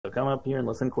come up here and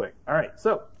listen quick. All right,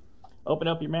 so open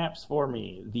up your maps for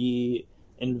me. The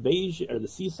invasion, or the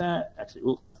CSAT,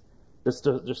 actually, just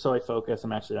so I focus,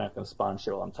 I'm actually not going to spawn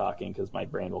share while I'm talking because my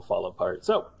brain will fall apart.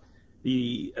 So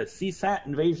the CSAT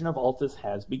invasion of Altis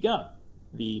has begun.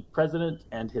 The president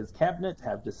and his cabinet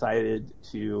have decided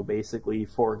to basically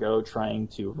forego trying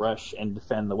to rush and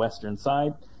defend the western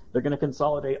side. They're going to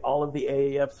consolidate all of the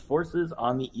AAF's forces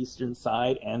on the eastern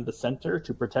side and the center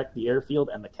to protect the airfield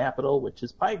and the capital, which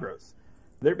is Pygros.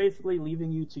 They're basically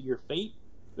leaving you to your fate.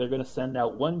 They're going to send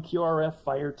out one QRF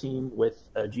fire team with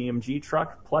a GMG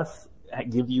truck, plus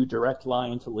give you direct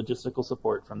line to logistical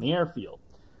support from the airfield.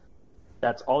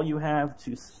 That's all you have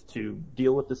to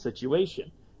deal with the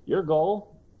situation. Your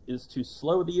goal is to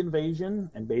slow the invasion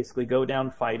and basically go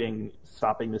down fighting,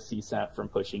 stopping the CSAT from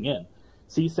pushing in.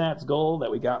 CSAT's goal that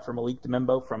we got from a leaked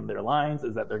memo from their lines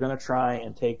is that they're going to try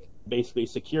and basically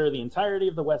secure the entirety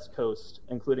of the West Coast,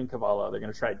 including Kavala. They're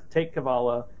going to try to take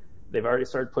Kavala. They've already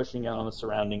started pushing in on the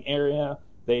surrounding area.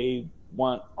 They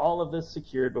want all of this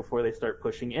secured before they start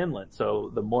pushing inland.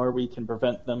 So the more we can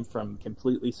prevent them from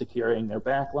completely securing their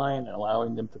backline and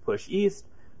allowing them to push east,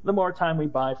 the more time we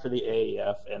buy for the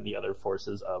AAF and the other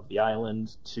forces of the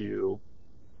island to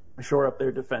shore up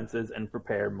their defenses and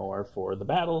prepare more for the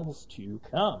battles to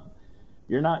come.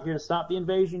 You're not here to stop the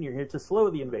invasion, you're here to slow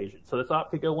the invasion. So this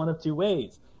op could go one of two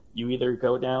ways. You either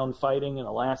go down fighting in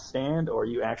a last stand, or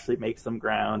you actually make some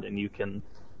ground and you can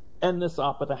end this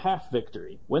op with a half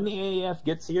victory. When the AAF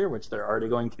gets here, which they're already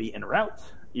going to be en route,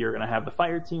 you're going to have the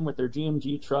fire team with their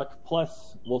GMG truck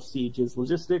plus Wolf Siege's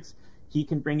logistics. He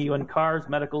can bring you in cars,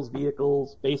 medicals,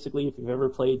 vehicles. Basically, if you've ever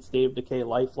played State of Decay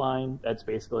Lifeline, that's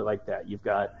basically like that. You've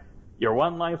got your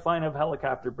one lifeline of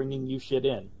helicopter bringing you shit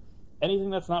in. Anything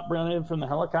that's not brought in from the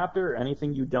helicopter, or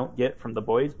anything you don't get from the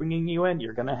boys bringing you in,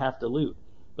 you're going to have to loot.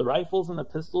 The rifles and the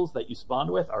pistols that you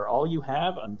spawned with are all you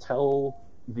have until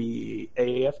the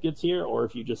AAF gets here, or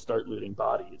if you just start looting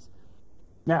bodies.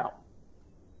 Now,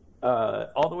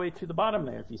 all the way to the bottom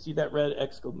there, if you see that red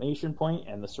exclamation point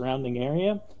and the surrounding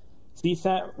area,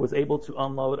 CSAT was able to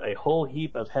unload a whole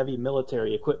heap of heavy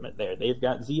military equipment there. They've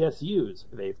got ZSUs,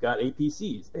 they've got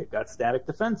APCs, they've got static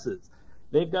defenses,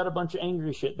 they've got a bunch of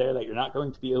angry shit there that you're not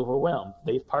going to be overwhelmed.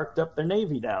 They've parked up their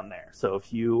Navy down there, so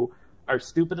if you are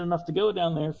stupid enough to go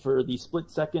down there for the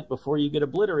split second before you get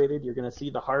obliterated, you're going to see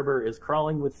the harbor is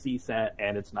crawling with CSAT,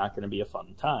 and it's not going to be a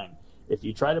fun time. If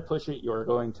you try to push it, you're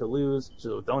going to lose,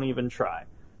 so don't even try.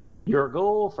 Your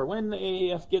goal for when the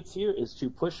AAF gets here is to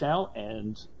push out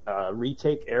and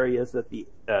retake areas that the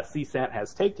CSAT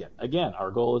has taken. Again,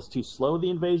 our goal is to slow the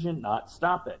invasion, not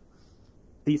stop it.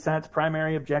 CSAT's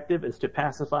primary objective is to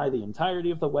pacify the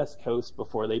entirety of the West Coast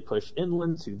before they push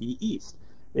inland to the east.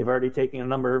 They've already taken a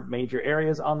number of major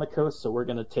areas on the coast, so we're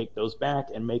going to take those back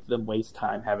and make them waste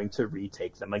time having to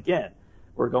retake them again.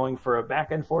 We're going for a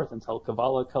back and forth until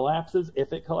Kavala collapses.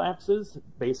 If it collapses,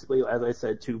 basically, as I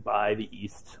said, to buy the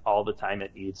East all the time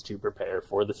it needs to prepare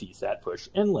for the CSAT push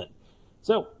inland.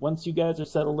 So once you guys are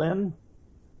settled in,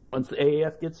 once the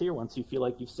AAF gets here, once you feel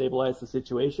like you've stabilized the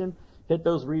situation, hit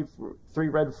those three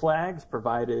red flags,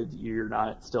 provided you're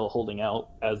not still holding out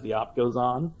as the op goes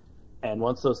on. And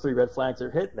once those three red flags are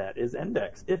hit, that is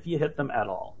index, if you hit them at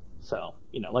all. So,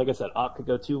 like I said, op could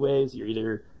go two ways. You're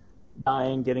either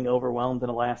dying, getting overwhelmed in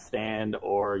a last stand,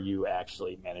 or you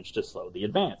actually manage to slow the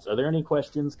advance. Are there any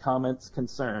questions, comments,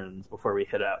 concerns before we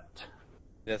head out?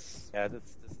 Yes. Yeah,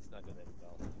 this is not going to end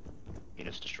well.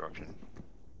 Venus destruction.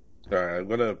 Alright, I'm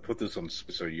gonna put this on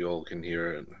so you all can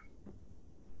hear it.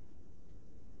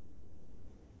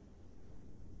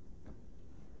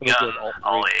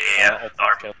 All AAF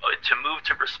are to move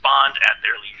to respond at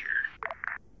their leisure.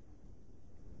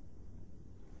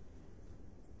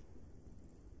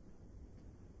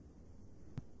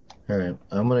 Alright,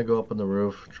 I'm gonna go up on the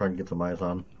roof, try and get some eyes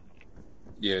on.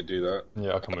 Yeah, do that.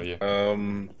 Yeah, I'll come with you.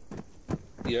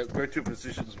 Yeah, go to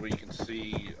positions where you can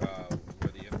see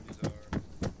where the enemies are.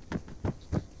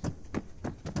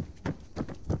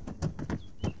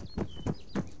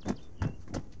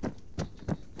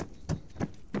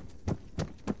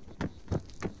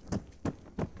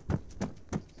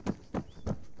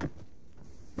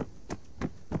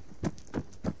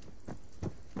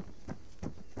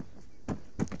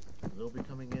 They'll be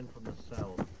coming in from the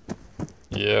south.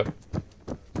 Yep.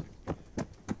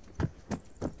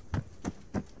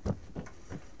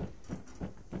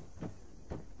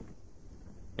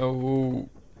 Oh.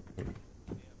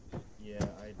 Yeah,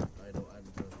 I'm gonna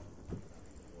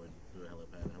avoid the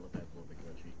helipad. Helipad's a little bit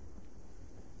glitchy.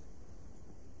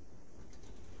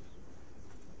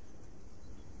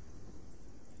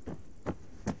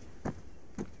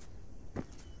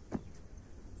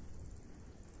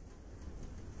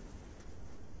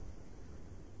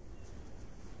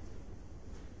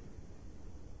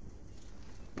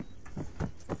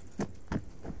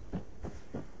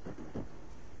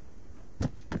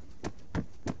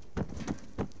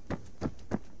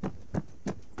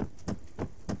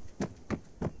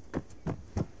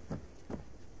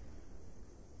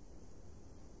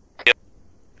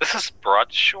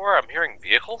 not sure. I'm hearing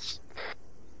vehicles.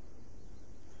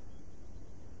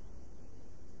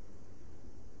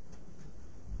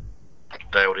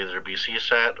 That would either be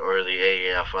CSAT or the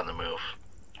AAF on the move.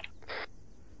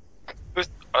 Who's,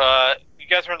 you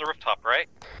guys are on the rooftop, right?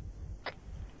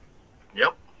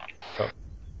 Yep.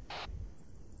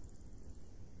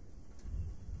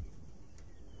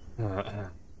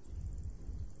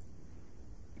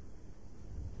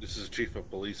 This is Chief of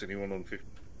Police. Anyone on 50?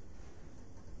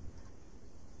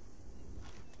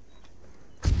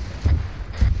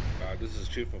 This is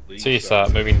Chief of Police.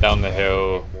 CSAT moving down the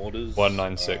hill. Mortars,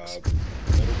 196. South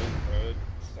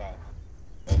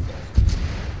of Altis.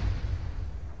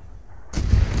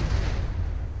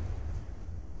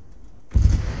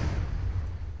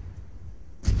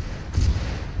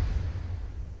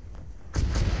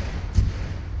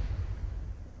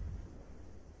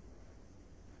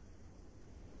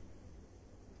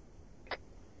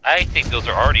 I think those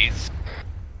are Arties.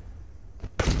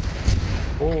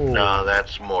 Ooh. No,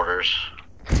 that's mortars.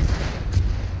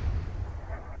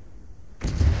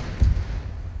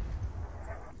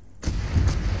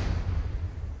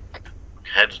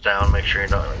 Heads down, make sure you're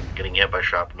not getting hit by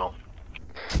shrapnel.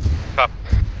 Copy.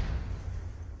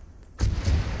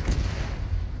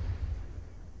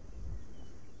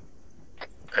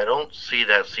 I don't see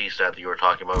that CSAT that you were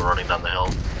talking about running down the hill.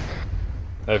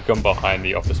 They've gone behind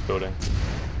the office building.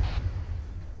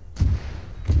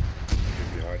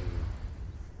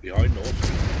 Behind North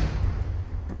Street.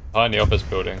 Behind the office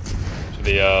building. To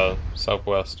the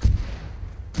southwest.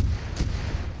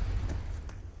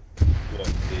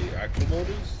 What, the actual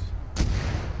mortars?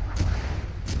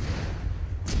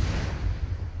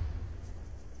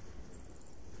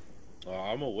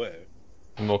 I'm aware.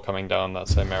 More coming down that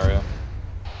same area.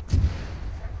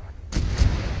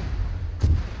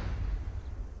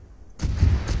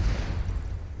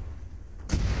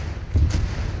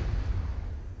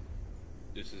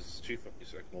 This is Chief of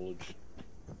Police acknowledged.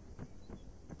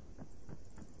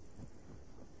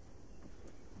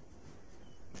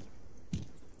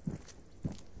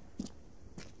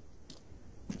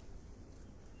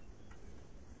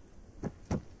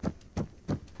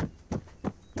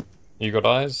 You got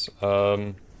eyes?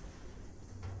 Around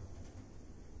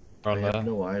I there. have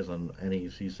no eyes on any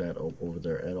CSAT over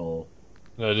there at all.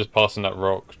 They're just passing that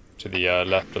rock to the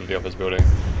left of the office building.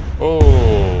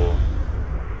 Oh!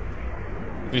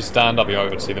 If you stand up, you might be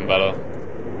able to see them better.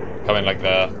 Coming like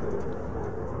there.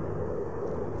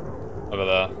 Over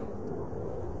there.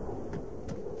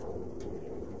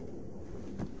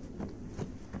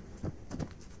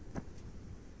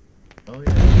 Oh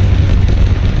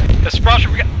yeah. Esprasso,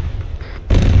 we got.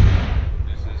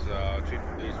 This is Chief of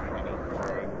Police. We got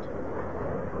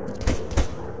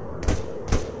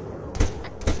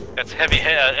That's heavy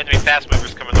enemy fast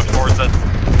movers coming up towards us.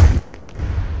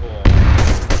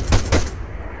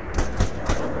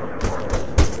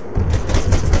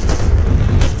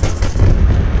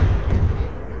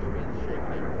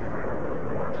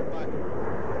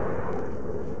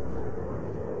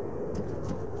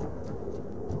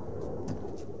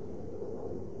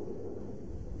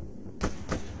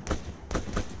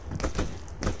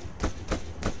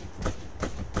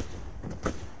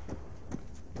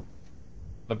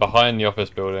 They're behind the office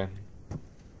building.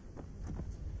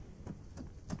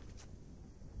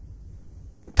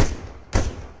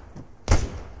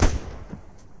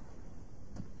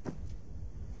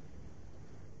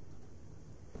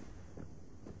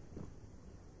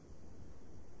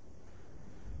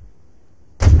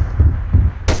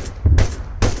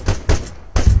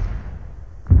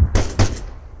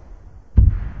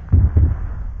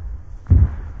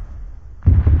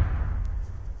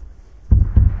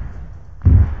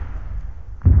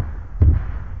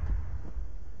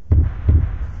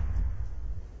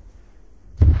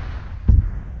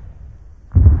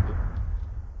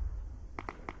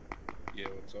 Yeah,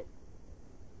 what's up?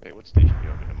 Hey, what station do you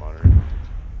want me to monitor?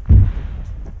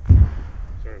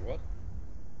 Sorry, what?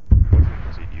 What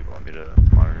frequency do you want me to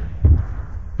monitor?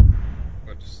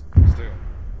 Just stay on.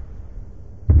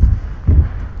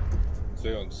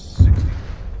 Stay on 60.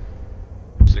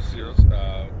 This is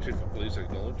Chief of Police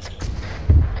acknowledged.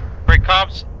 Great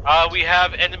cops. We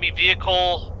have enemy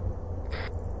vehicle.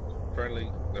 Friendly.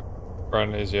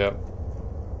 Friendlies, yeah.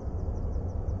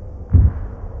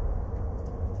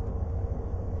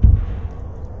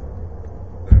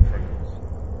 They're friendlies.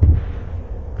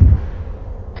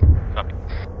 Copy.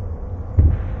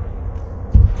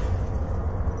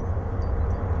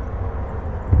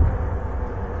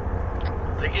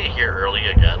 They get here early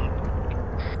again.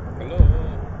 Hello.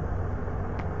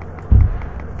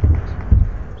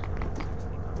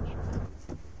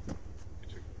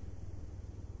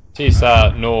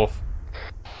 CSAT north.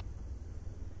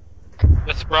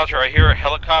 This is Roger. I hear a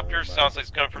helicopter. Sounds like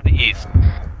it's coming from the east.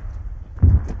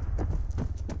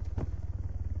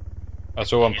 I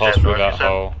saw one pass through that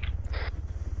hole.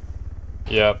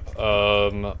 Yep,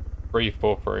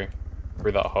 343.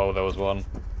 Through that hole there was one.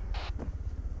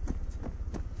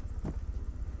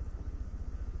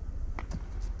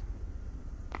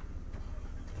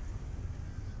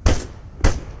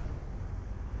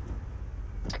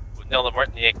 Nailed him right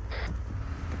in the ankle.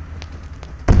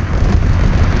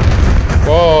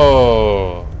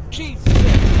 Whoa!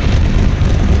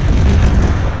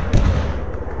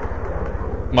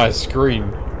 My screen.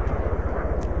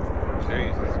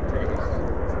 Jesus Christ.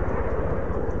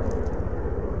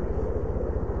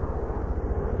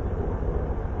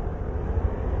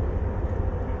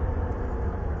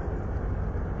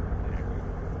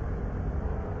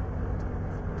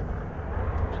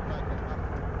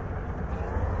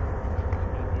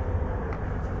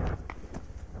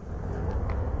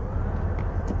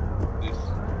 This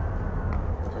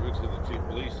talking to the chief of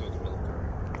police or the military.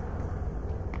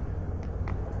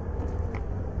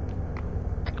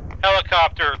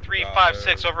 Helicopter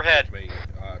 356 overhead. Me,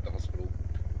 at the hospital.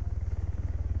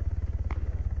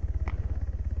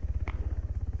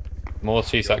 More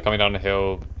CSAT coming down the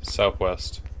hill,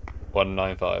 southwest.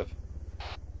 195.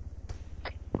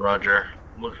 Roger.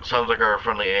 Sounds like our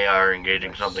friendly AI are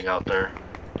engaging something out there.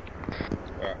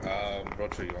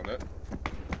 Roger, you on it?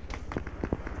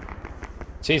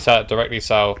 CSAT directly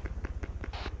south.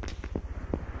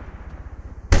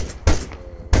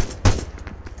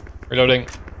 Reloading.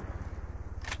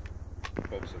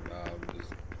 Bobson, is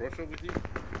Roger with you?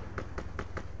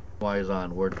 Y is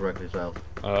on. We're directly south.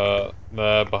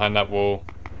 They're behind that wall.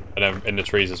 And then in the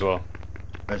trees as well.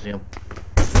 I see him.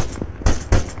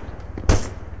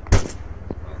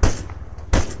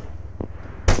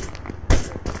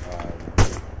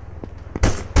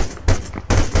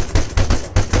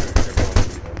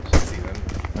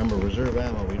 Remember, reserve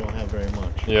ammo. We don't have very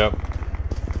much. Yep.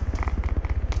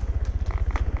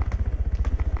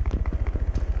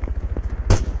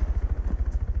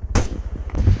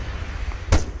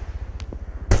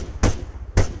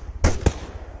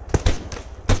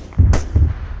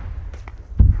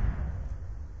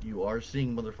 You are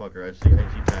seeing, motherfucker. I see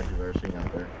patches are seeing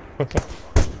out there.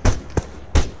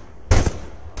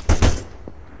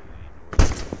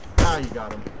 Ah, you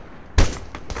got him.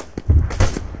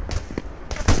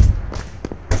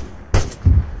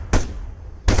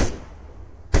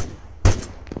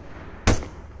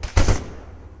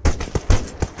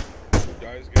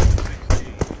 Guys, get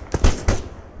 60.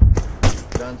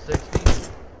 Done 60.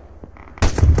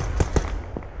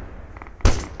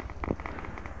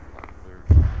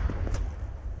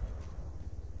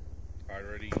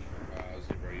 Already,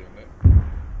 zero on it.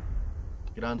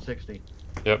 Get on 60.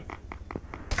 Yep.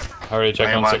 Already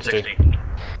check on 60.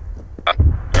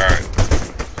 Alright.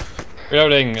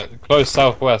 Reloading, close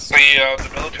southwest. The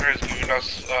military has given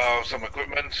us some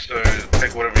equipment, so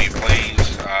take whatever you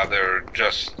please. They're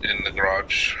just in the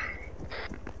garage.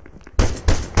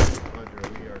 Roger,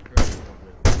 we are currently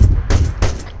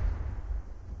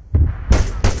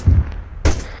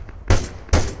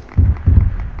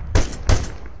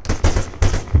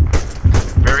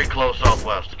very close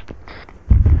southwest.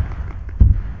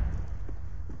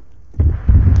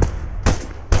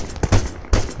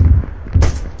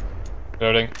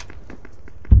 Reloading.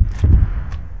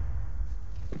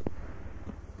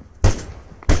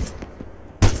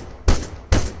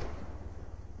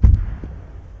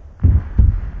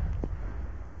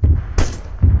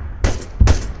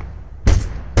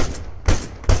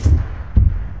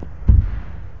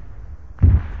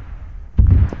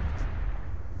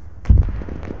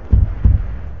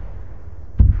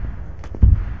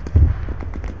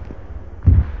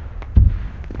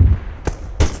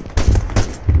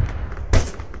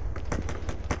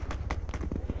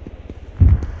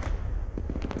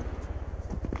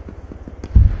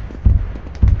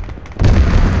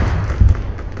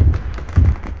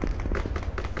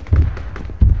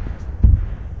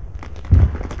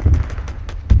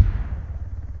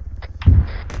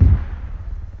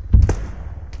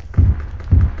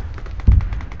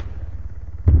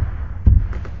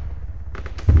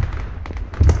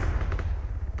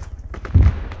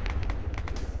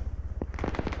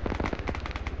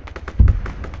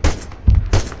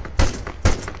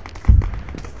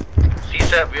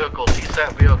 CSAT vehicle,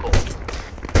 CSAT vehicle.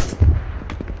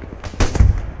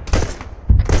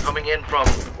 Coming in from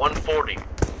 140.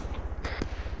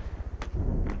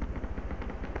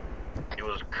 He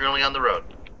was currently on the road.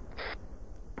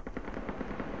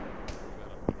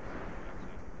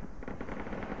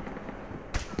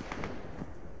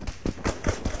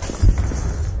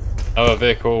 Another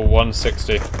vehicle,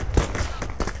 160.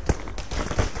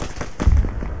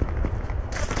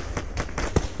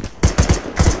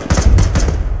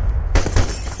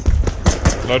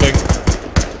 Loading.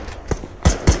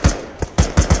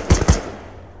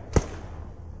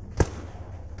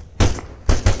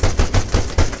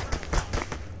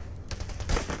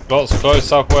 Lots close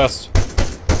southwest.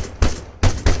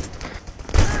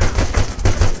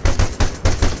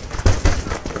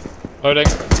 Loading.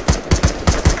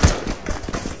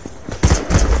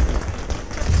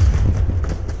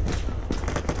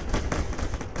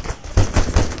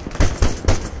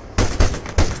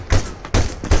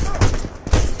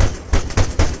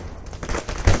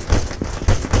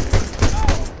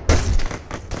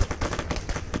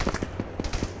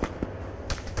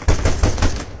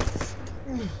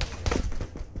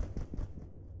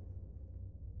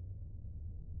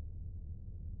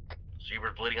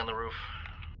 Seabird bleeding on the roof.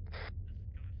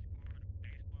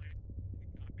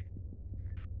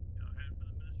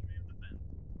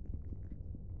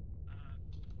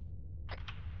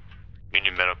 We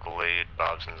need medical aid.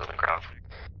 Bobson's on the ground.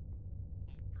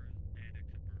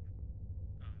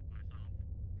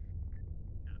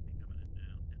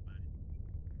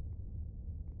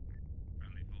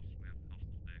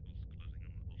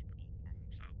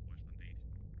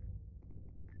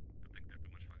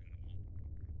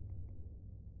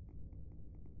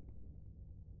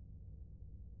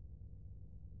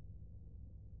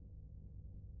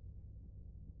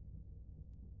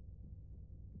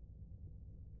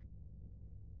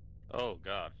 Oh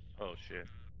god. Oh shit.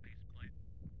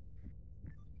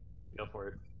 Go for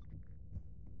it.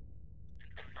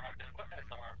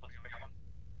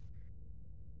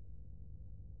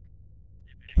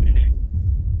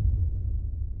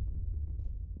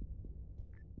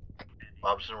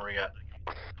 Bobson, where you at?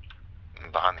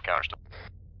 Behind the counter still.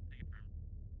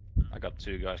 I got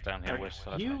two guys down here west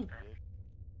side. You Get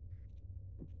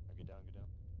down, get down.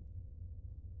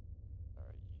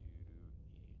 Alright, you need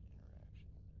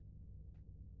interaction.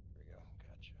 There we go,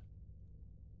 gotcha.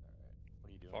 Alright, what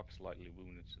are you doing? Fox slightly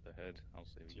wounded to the head. I'll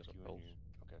see if he gets a TQ in pulse. here.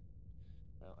 Okay.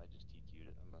 Well, I just TQ'd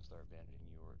it. I'm gonna start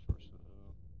bandaging your torso. What you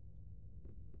doing?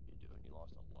 You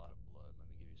lost a lot of blood. Let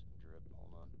me give you some drip.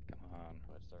 Hold on. Come on.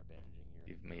 Let's start bandaging your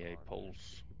Give me a arm.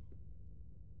 pulse.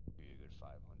 Give you a good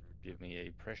 500. Give me a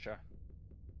pressure.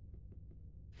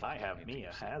 if I have me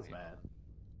a hazmat.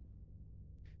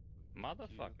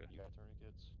 Motherfucker. You got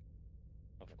tourniquets?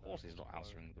 Of course he's not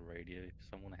answering the radio.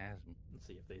 Someone has him. Let's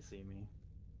see if they see me.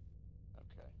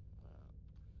 Okay.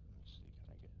 Let me see.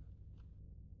 Can I get?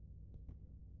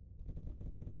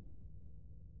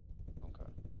 Okay.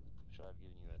 Should I have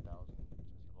given you 1,000 since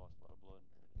you lost a lot of blood,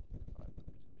 or 500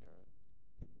 is gonna be alright?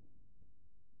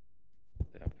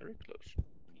 They are very close. You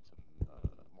need some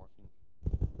morphine.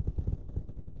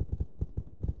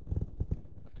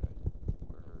 Okay.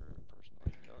 We're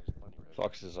personally. No, there's plenty ready.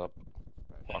 Fox is up.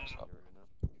 Right, Fox up. you're ready now?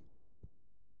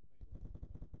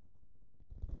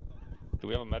 Do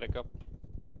we have a medic up? 10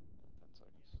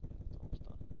 seconds. It's almost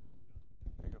done.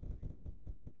 There you go.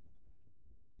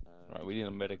 Right, we need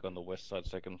a medic on the west side,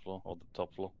 second floor, or the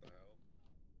top floor.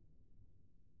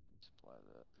 Supply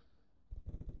that.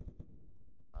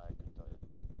 I can tell you.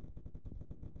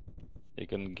 You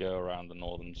can go around the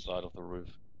northern side of the roof.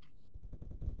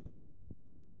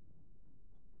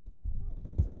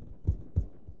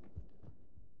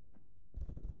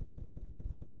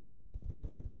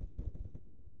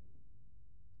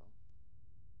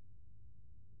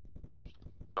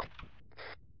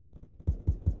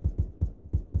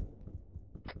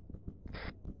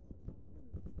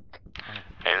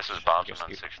 Hey, this is Bobson Just on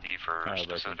keep- 60 for they can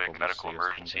specific probably medical see us from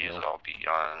emergencies. below. I'll be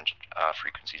on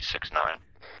frequency 69.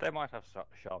 They might have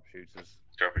sharpshooters.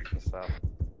 Copy. to the south.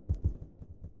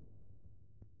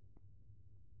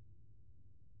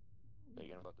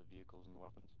 Again about the vehicles and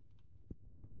weapons.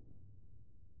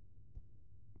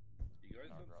 You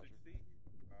guys on Roger. 60?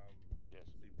 Yes.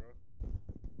 Libra?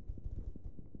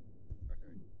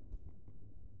 Okay.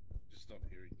 Just not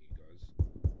hearing you guys.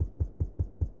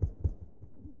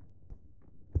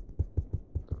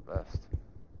 The best.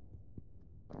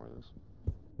 Where is this?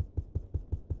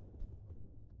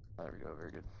 There we go,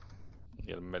 very good.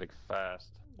 Get a medic fast,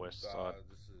 west side.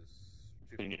 This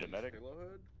is. Do you need a medic?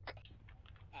 Payload?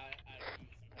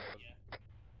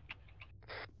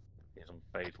 He's on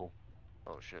fatal.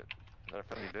 Oh shit. Is that a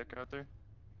friendly Vic out there?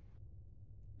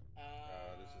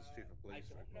 This is Chief of Police.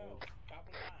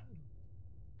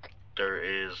 There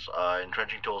is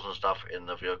entrenching tools and stuff in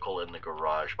the vehicle in the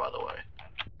garage, by the way.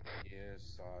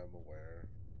 Yes, I'm aware.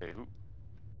 Hey,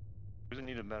 who's in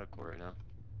need of medical right now?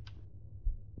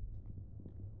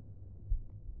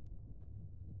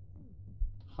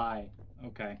 Hi.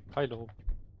 Okay. Hello.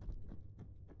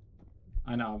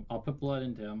 I know. I'll put blood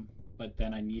into him, but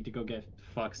then I need to go get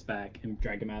Fox back and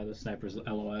drag him out of the sniper's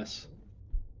LOS.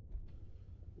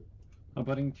 I'm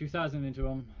putting 2,000 into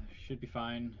him. Should be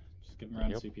fine. Just give him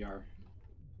around CPR.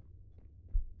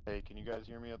 Hey, can you guys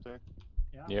hear me up there?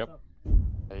 Yeah. Yep. What's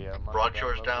up? Hey,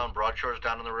 Broadshore's down. Broadshore's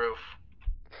down on the roof.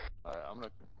 Alright, I'm gonna.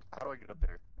 How do I get up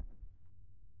there?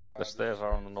 The stairs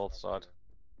are on the north side.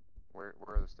 Where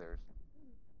are the stairs?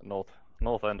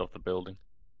 North end of the building.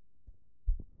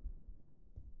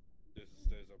 There's the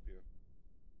stairs up here.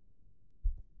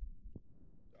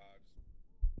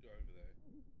 Just go over there.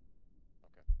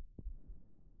 Okay.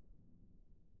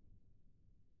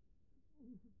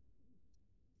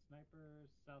 Sniper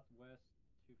southwest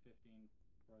 215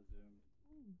 resumed.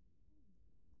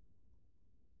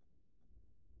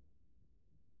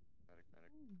 Medic.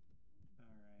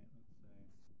 Alright, let's see.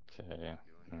 Okay.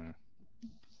 Hmm.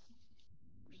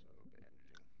 So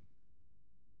bandaging.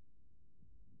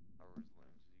 How are his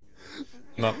limbs? Is he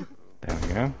good? No. There we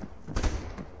go. Is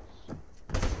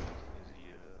he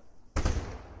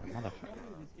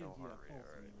Motherfucker. no heart rate?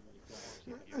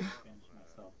 Alright.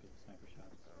 Myself, get sniper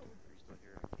shots. Are you still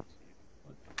here? I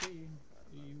can't see you. Let's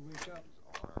see. You wake up.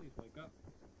 His arm. Please wake up.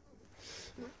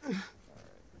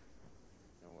 Alright.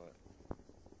 You know what?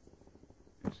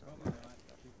 Do something.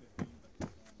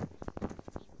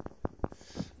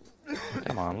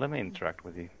 Come on, let me interact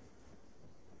with you.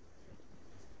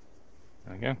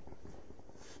 There we go.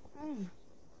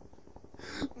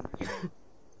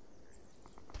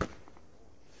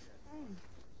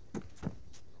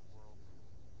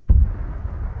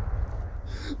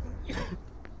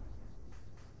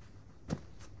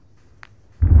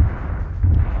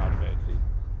 Out of it.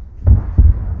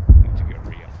 Need to get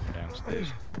re-up downstairs.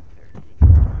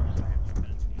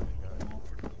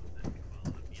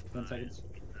 10 seconds.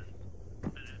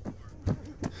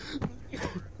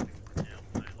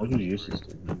 What do you use this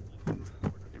to?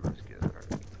 Everybody's good. Alright.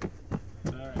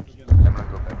 Alright, we're good. I'm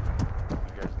gonna go back. If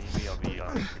you guys need me, I'll be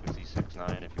on frequency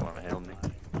 69 if you want to hail me.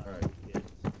 Alright.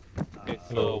 Okay,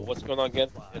 so what's going on again?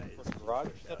 In the garage?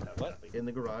 What? In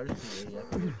the garage, the AF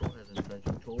vehicle has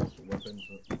entrenching tools, weapons,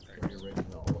 carrier rigs,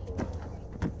 and all the whole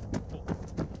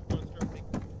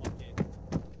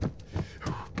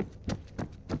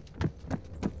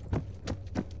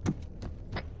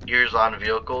Ears on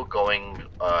vehicle going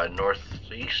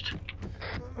northeast.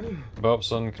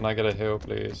 Bobson, can I get a heal,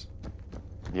 please?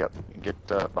 Yep. Get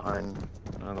behind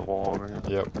the wall over here.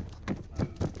 Yep.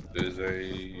 There's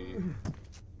a.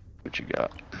 What you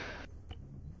got?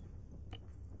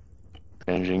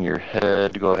 Bandaging your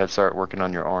head. Go ahead, start working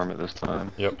on your arm at this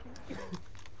time. Yep.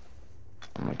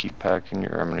 I'm gonna keep I'm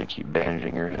gonna keep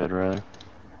bandaging your head, rather.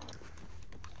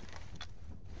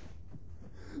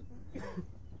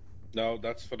 No,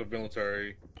 that's for the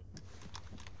military.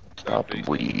 Stop the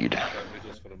bleed. That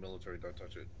vehicle's for the military. Don't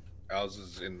touch it. Ours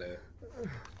is in there.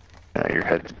 Now your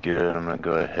head's good. I'm gonna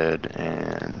go ahead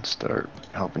and start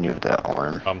helping you with that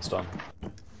arm. I'm stunned.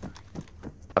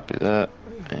 Copy that.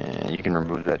 And you can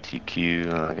remove that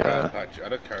TQ. I got a Patch,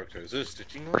 out of character. Is this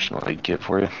stitching? personal aid kit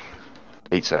for you.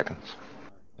 8 seconds.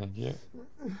 Thank you.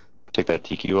 Take that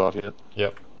TQ off yet?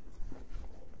 Yep.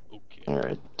 Okay.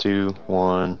 Alright, 2,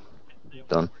 1,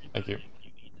 done. Thank you.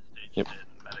 Yep.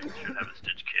 Should have a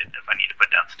stitch kit if I need to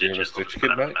put down Do you have a stitches. stitch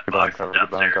kit, mate? Get behind cover, get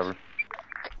behind cover.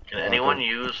 Can anyone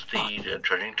use the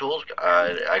entrenching tools?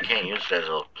 I can't use it as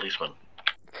a policeman.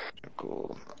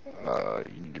 Cool. You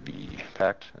need to be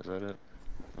packed, is that it?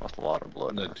 Lost a lot of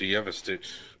blood. No, do you have a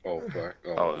stitch? Oh, black.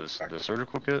 The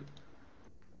surgical kit?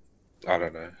 I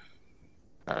don't know.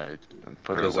 I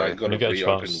put it Because I away. got When you a get a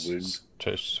pre-open chance,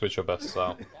 wound. switch your vests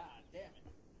out.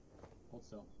 Hold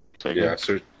still. Take Yeah, it.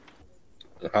 so.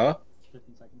 Huh?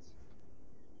 15 seconds.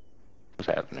 What's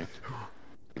happening?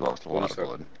 You lost a lot of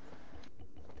blood.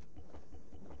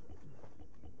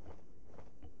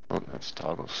 Oh, that's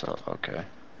toggle stuff. Okay.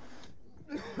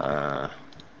 I'm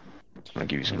gonna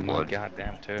give you some My blood.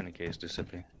 goddamn tourniquet's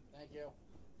disappearing.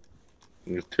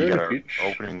 You You got turn an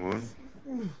opening wound.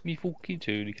 Me fucking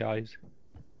tourniquets.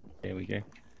 There we go.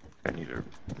 I need to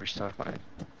restock my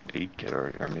aid kit,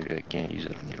 or maybe I can't use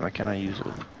it. Why can't I use it?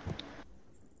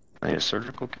 I need a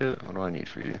surgical kit? What do I need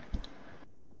for you?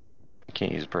 I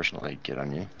can't use a personal aid kit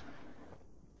on you.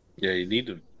 Yeah, you need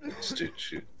to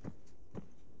stitch it.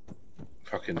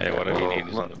 Fucking. Hey, whatever you need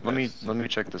is in the let me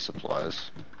check the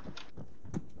supplies.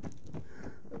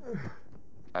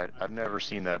 I've never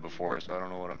seen that before, so I don't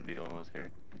know what I'm dealing with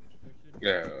here.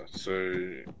 Yeah, so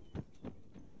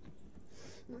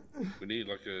we need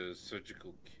like a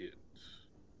surgical kit.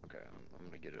 Okay, I'm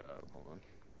gonna get it out. Hold on.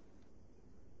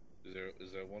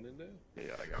 Is there one in there?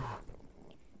 Yeah, I got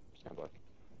it. Stand by.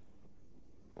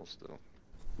 Hold still.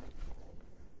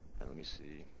 And let me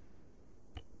see.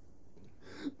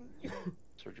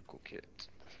 Surgical kit.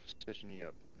 Stitching you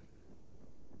up.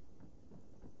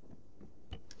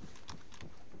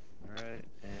 Alright,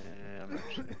 and I'm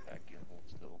actually back in. Hold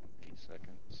still. 8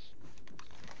 seconds.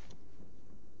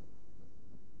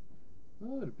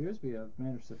 Oh, it appears we have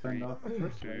managed to fend off the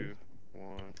first 2, wave.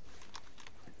 1.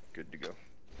 Good to go.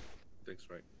 Thanks,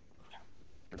 right.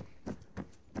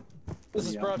 This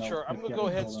is Yeah, Broadshore. no, I'm gonna yeah, go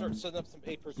ahead and hold start on. setting up some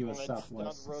papers He was when I down the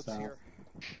southwest, roads south. here.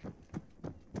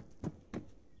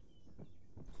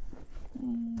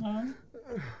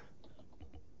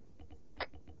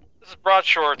 This is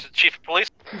Broadshore to the Chief of Police.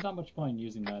 There's not much point in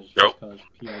using that. It's Nope. just cause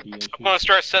PID issues. I'm gonna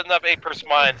start setting up 8-person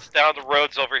mines down the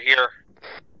roads over here.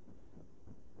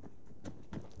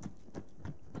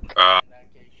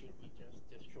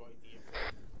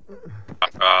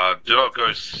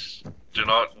 Do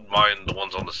not mind the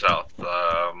ones on the south.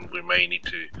 We may need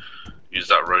to use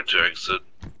that road to exit.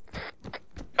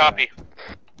 Copy.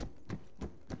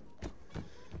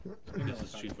 This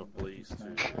is Chief of Police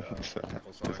to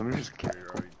Somebody just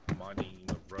mining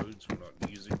of roads.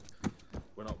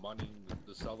 We're not mining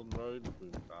the southern road.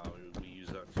 We use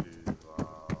that to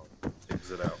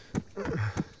exit out.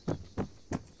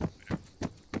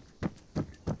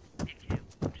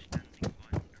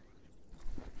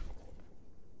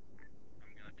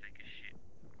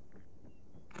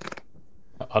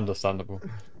 Understandable.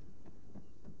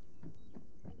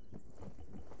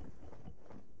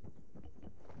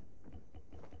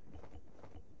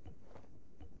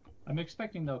 I'm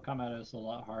expecting they'll come at us a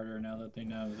lot harder now that they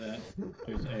know that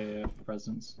there's AAF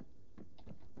presence.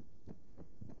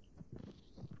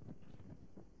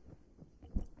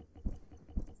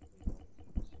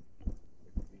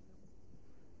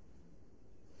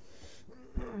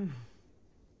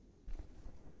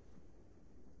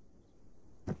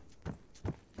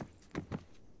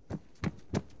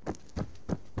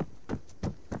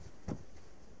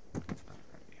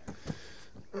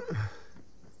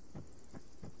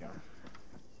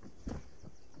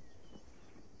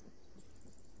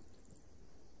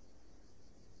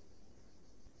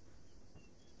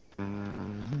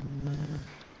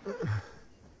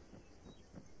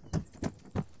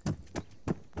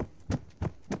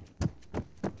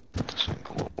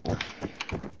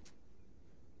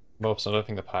 Robson, I don't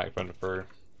think the pack went through.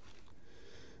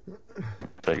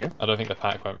 Say again? I don't think the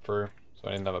pack went through, so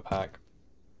I didn't have a pack.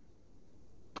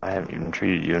 I haven't even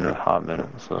treated you in a hot minute,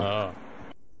 so. Oh.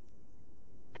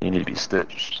 You need to be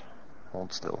stitched.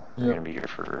 Hold still. You're Yep. gonna be here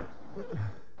for a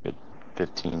good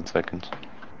 15 seconds.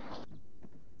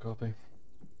 Copy.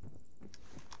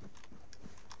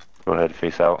 Go ahead,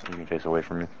 face out. You can face away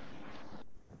from me.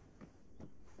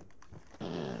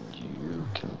 And you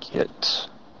can get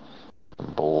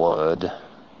some blood.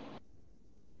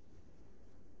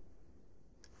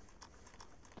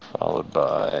 Followed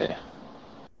by...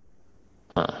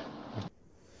 Huh.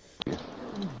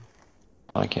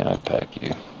 Why can't I pack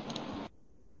you?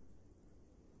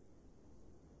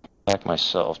 Pack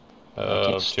myself. I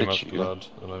can't Too stitch much you. blood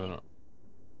at the moment.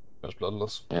 Too much blood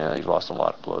loss. Yeah, you've lost a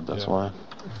lot of blood, that's Yeah. why.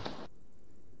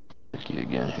 Stick you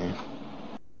again here.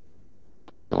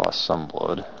 You lost some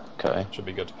blood. Okay. Should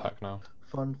be good to pack now.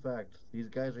 Fun fact, these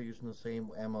guys are using the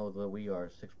same ammo that we are,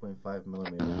 6.5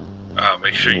 millimeter.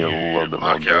 Make sure Need you a little bit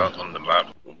mark more out on the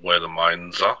map where the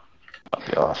mines are.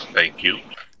 Copy off. Thank you.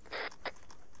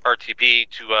 RTP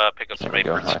to pick up There some we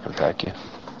go, papers. I can pack you.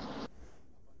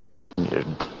 You need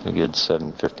a good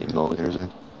 750 millimeters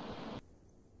in.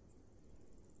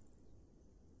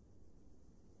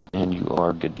 And you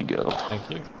are good to go. Thank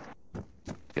you.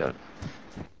 Got it.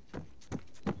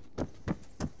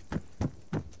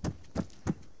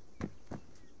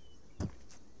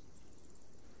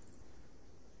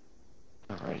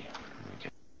 Alrighty.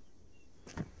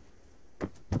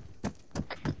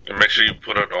 And make sure you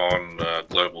put it on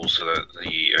global so that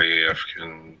the AAF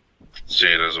can see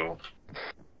it as well.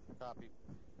 Copy.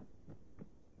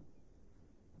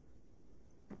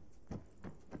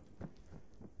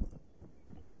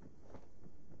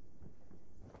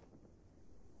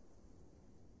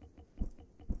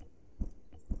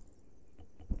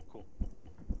 Cool.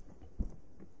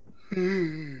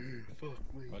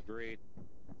 Agreed.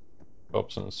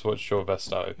 Robson, switch your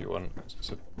vest out if you want. It's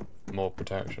just more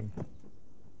protection.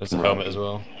 There's a helmet as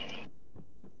well.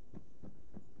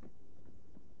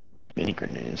 Mini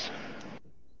grenades.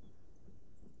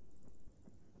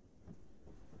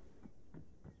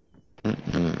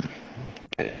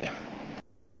 Okay.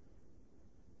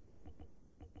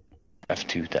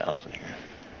 F2000 here.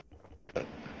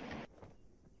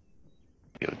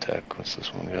 What's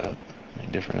this one got? Any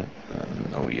different?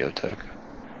 No Tech.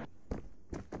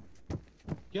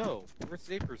 Yo, where's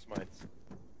Apers mines?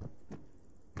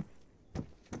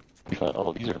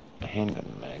 Oh, these are handgun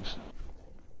mags.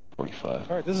 45.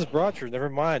 Alright, this is Roger, never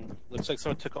mind. Looks like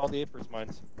someone took all the Apers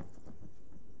mines.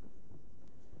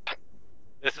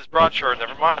 This is Broadshore,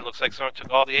 never mind. Looks like someone took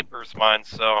all the Apers mines,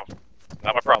 so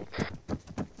not my problem.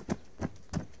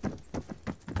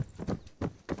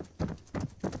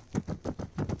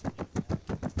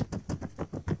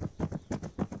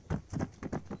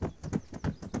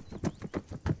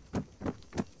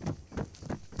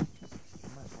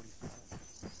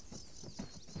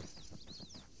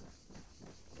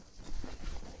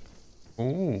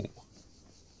 Ooh.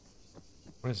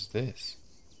 What is this?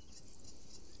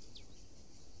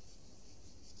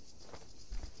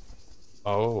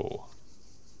 Oh.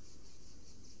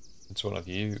 It's one of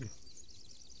you.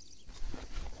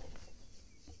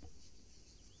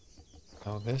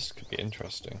 Oh, this could be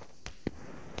interesting.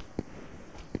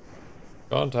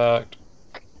 Contact.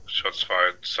 Shots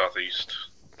fired southeast.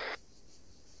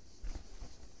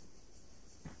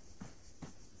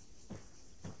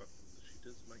 She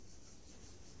does make.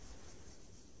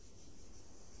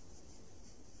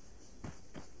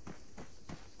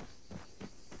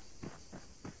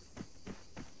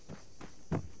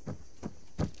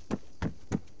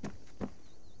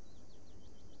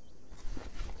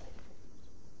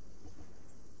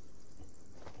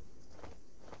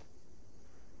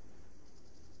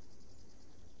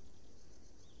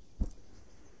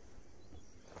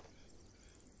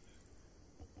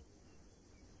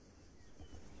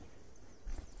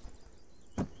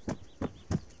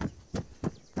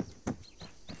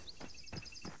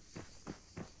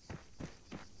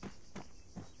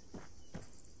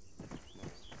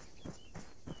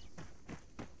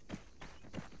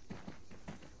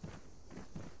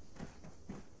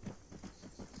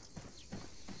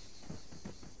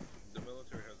 The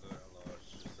military has a large,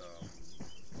 just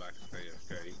max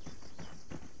AFK.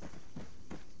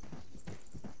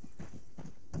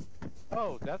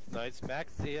 Oh, that's nice.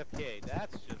 Max AFK.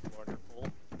 That's just wonderful.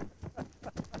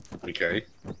 Okay.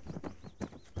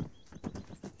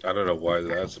 I don't know why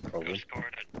that's a problem.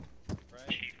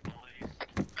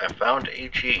 I found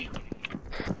HE.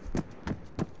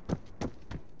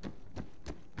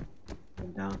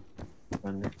 Down.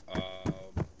 Thunder.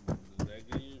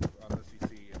 Negative, unless you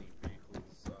see any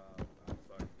vehicles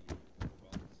outside the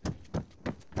city.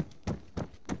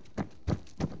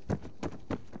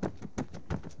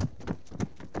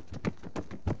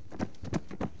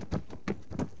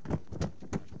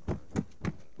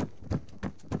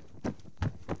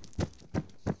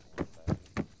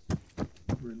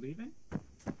 We're leaving?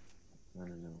 I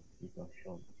don't know. You got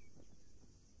shot.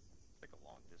 Like a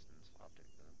long distance optic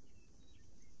though.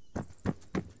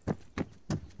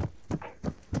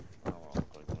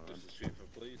 This is Chief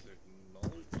of Police,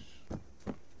 acknowledge.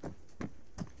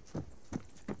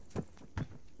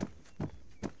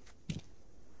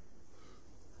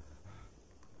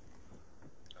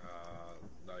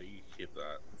 No, you keep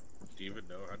that. Do you even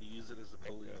know how to use it as a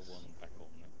police? One back on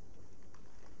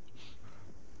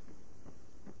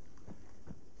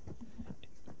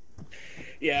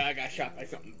Yeah, I got shot by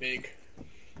something big.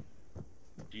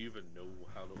 Do you even know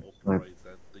how to operate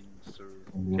that thing, sir?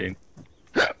 Okay.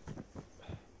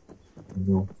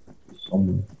 No.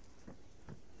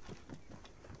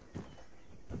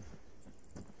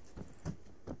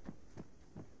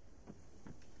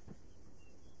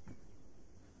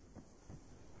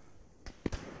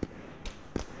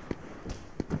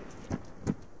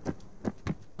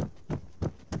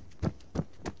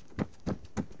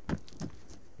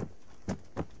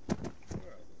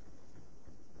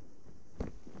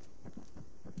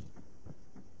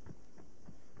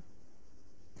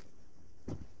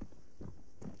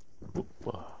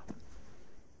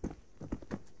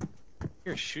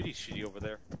 You're shooty over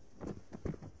there.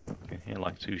 Okay, hear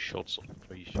like 2 shots or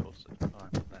 3 shots at a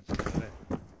time. That's about it.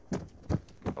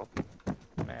 Oh,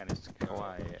 man, it's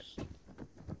quiet.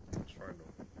 I'm trying to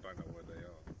find out where they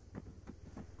are.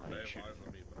 They have eyes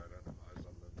on me, but I don't have eyes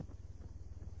on them.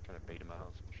 Trying to bait him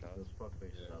out some shots. Those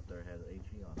fuckfaces out there had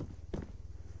HE on them.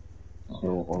 So,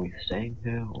 are we staying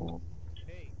here or?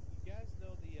 Hey, you guys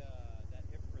know the that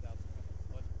airport out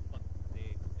there?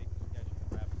 They just guys should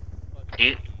grab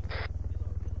it.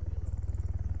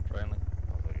 Friendly.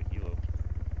 Oh, look at you.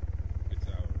 It's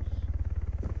ours.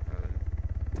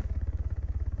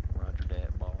 Roger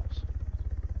that, boss.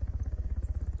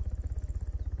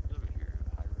 Over here,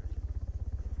 high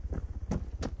ready.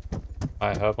 I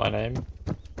heard my name.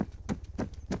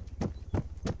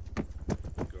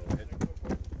 Go ahead.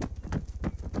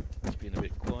 It's being a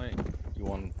bit quiet.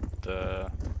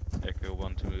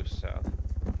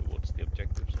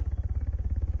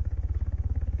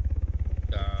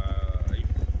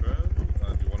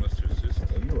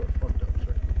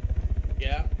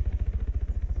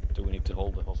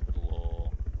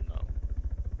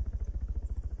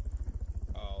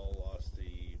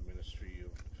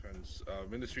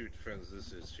 Ministry of Defense,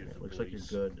 this is Chief of Looks like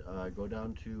Police. you're good. Go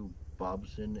down to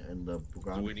Bobson and the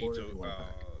ground Do we need floor to, if you want to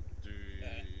pack. do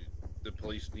the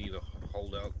police need to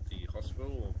hold out the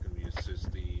hospital, or can we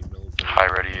assist the military? Hi,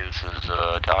 ready. This is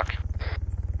Doc.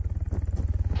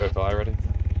 Go for high ready.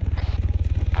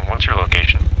 What's your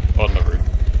location? On the roof.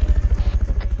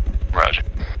 Roger.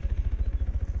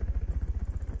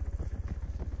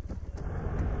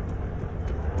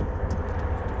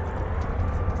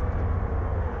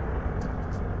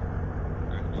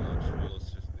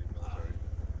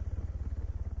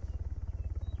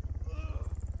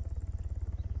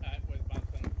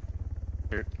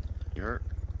 Here, you hurt?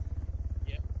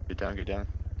 Yep. Get down, get down.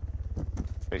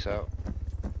 Face out.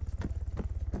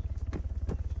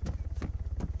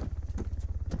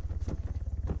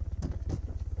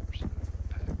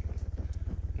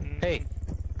 Hey.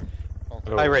 Oh.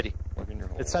 Hi, ready. Look in your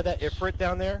hole. Inside that Ifrit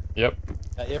down there, Yep.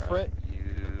 that Ifrit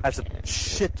You has a can't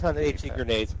shit ton of HE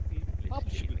grenades.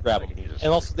 Probably should grab them. I can use a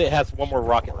And also, it has one more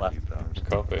rocket left.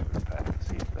 Copy.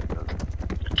 See if that does it.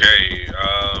 Okay,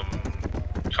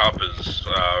 coppers,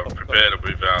 prepare to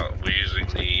move out. We're using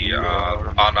the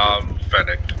unarmed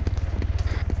Fennec.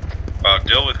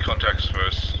 Deal with contacts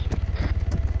first.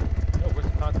 Oh, where's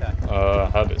the contact?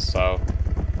 Have it south.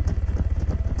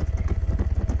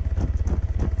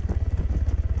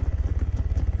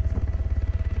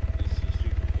 This is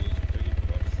Chief of Police. We're taking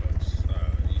box trucks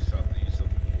east of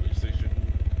the police station.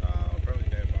 Apparently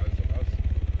they have eyes on us.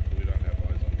 We don't have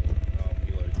eyes on them.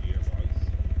 Hilo, do you have eyes?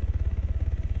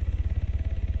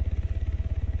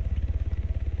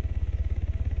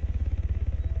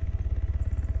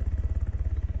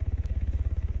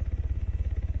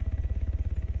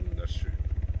 That's true.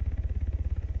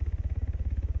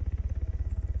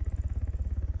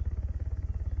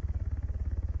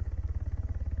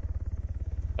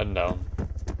 And down.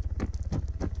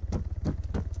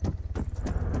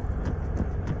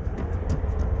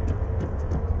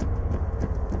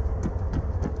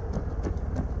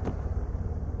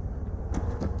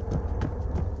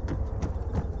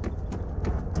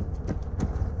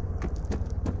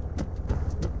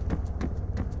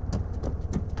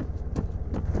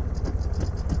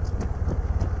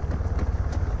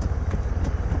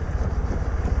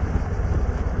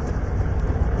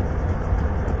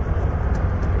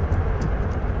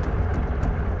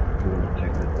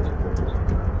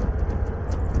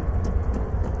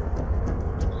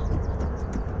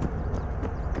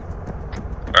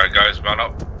 Alright guys, mount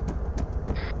up.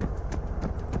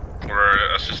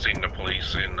 We're assisting the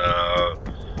police in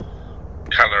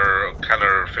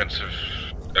counter offensive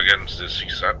against the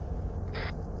CSAT.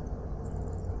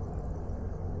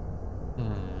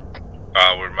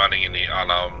 We're mounting in the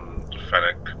unarmed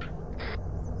Fennec.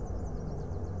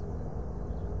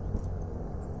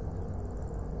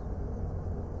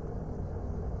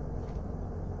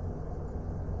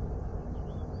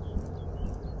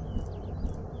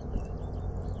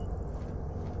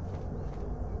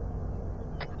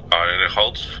 And it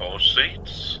holds 4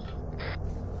 seats.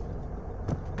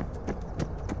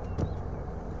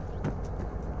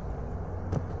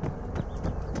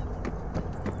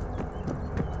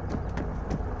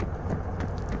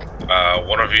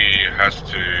 One of you has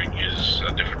to use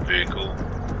a different vehicle.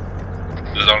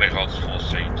 This only holds 4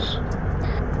 seats.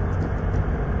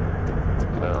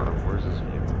 Where's this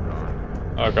vehicle going?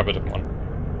 I'll grab a different one.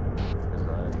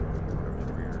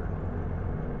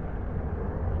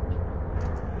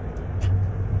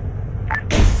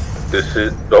 This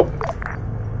is nope.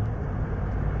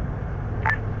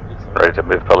 Ready to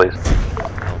move, police.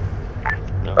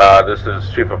 This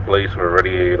is Chief of Police. We're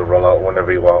ready to roll out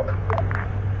whenever you want.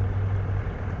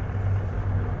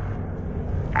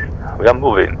 We are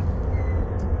moving.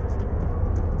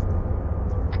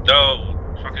 No,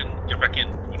 fucking get back in.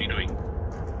 What are you doing?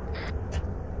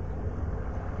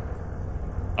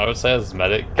 I would say as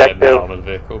medic, get in the armored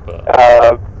vehicle, but...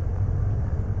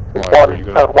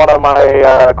 One of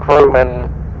my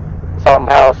crewmen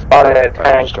somehow spotted a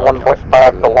tank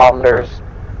 1.5 kilometers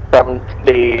from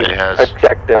the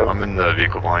objective. I'm in the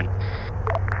vehicle line.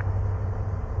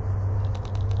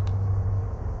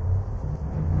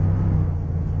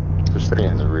 Just stay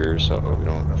in the rear so we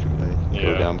don't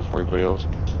go down before everybody else.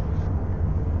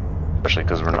 Especially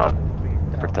because we're not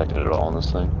protected at all in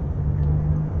this thing.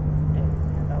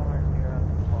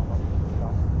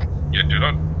 Yeah, do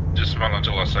not dismount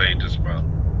until I say dismount.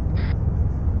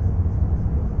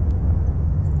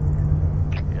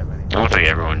 I don't think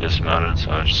everyone dismounted,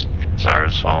 so I just started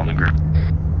just following the group.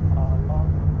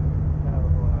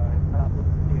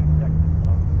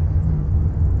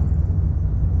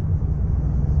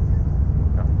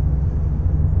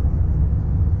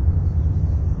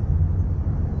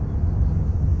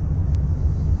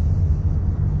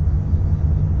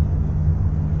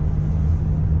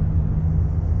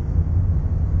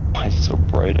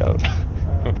 bright out.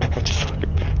 It's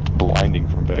blinding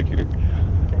from back here.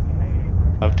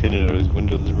 How tinted are those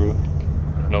windows, bro?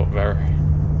 Not very.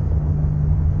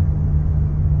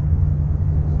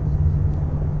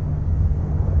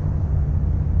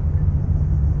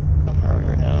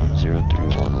 Right now,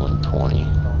 031-120.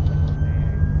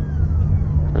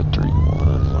 Or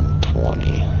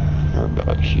 31-120. We're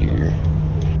about here.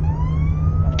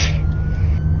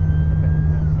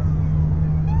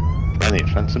 On the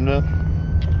offensive now?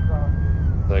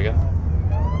 There you go.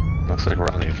 Looks like we're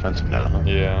on the offensive now, huh?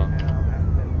 Yeah.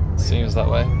 Seems that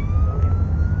way.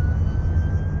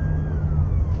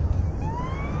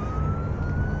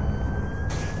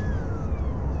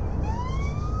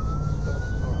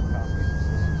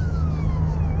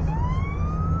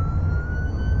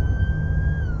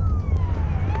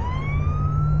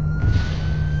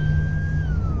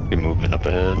 We moving up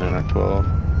ahead in our 12.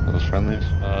 Those friendlies?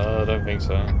 I don't think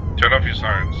so. Turn off your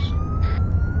sirens.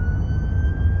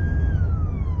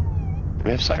 Do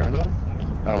we have sirens on?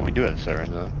 Oh, we do have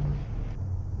sirens on.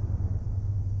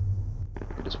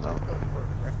 Dismount.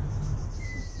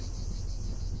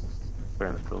 Clear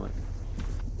in the building.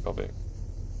 Copy.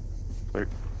 Clear.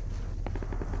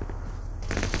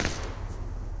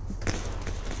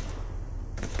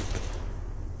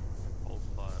 Hold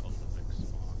fire on the big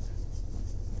spark.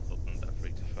 Open that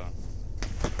free too far.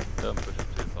 Don't push it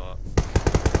too far.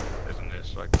 Isn't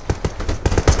this like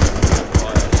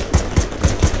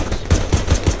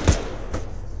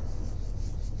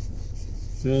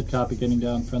Good copy, getting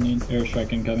down. Friendly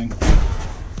airstrike incoming.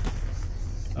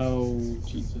 Oh,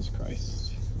 Jesus Christ.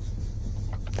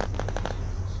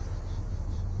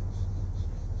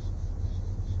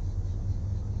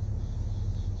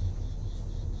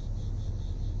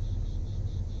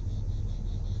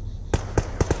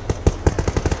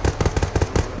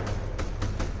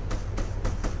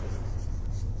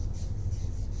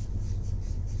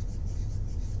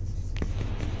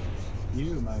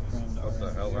 You, my friend, are in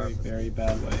a very, very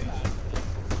bad way.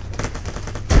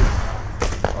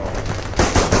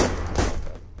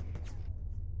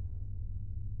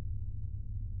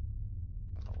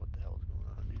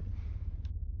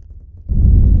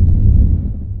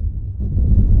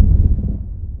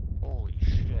 Holy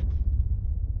shit.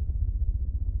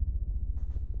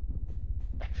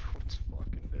 Everyone's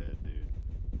fucking dead, dude.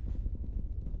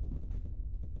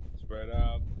 Spread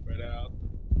out, spread out,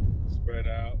 spread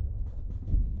out.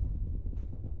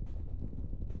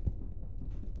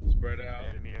 Spread out.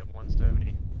 Enemy at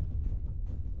 170.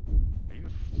 Are you a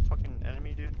fucking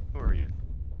enemy, dude? Who are you?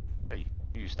 Hey,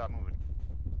 you stop moving.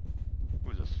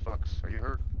 Who's this? Fucks? Are you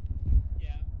hurt?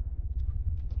 Yeah.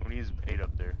 Who needs 8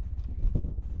 up there?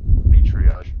 Need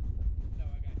triage. No,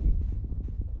 I got you.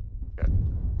 Okay.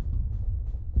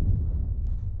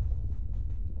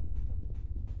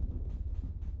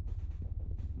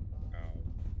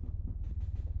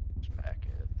 Where's Mac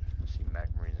at? I see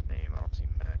Mac Marine's name, I don't see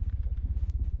Mac.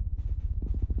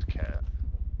 It's Cat.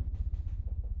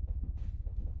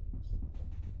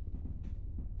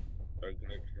 Don't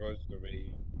get close to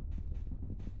me.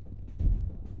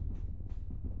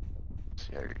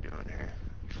 See how you're doing here.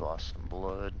 You've lost some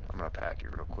blood. I'm gonna pack you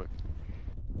real quick.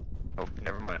 Oh,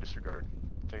 never mind, disregard.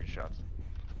 Take your shots.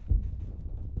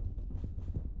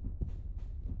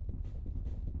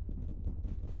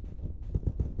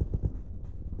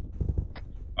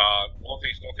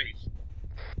 Northeast, northeast.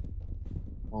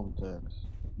 Contacts.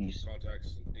 East.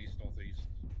 Contacts, east, northeast.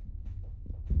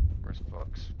 Where's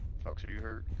Fox? Fox, are you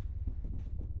hurt?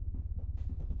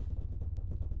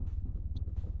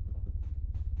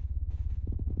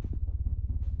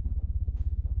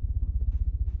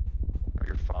 Oh,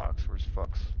 you're Fox. Where's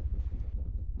Fox?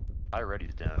 I read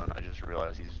he's down. I just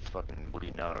realized he's fucking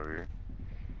bleeding out over here.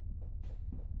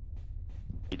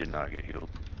 He did not get healed.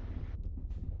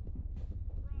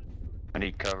 I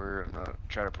need cover. I'm gonna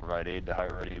try to provide aid to High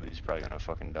Ready, but he's probably gonna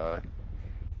fucking die.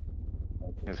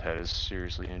 His head is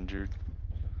seriously injured.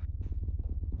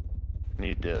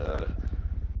 Need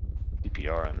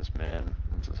CPR on this man.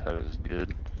 His head is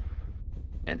good.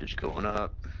 Bandage going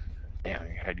up. Damn,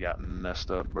 your head got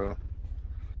messed up, bro.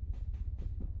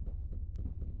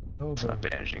 Oh, Stop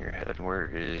bandaging your head. Where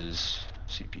is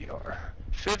CPR?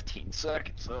 15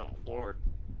 seconds. Oh, Lord.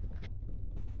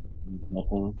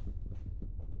 Nothing.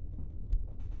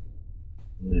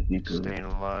 Staying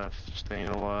alive. Staying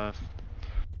alive.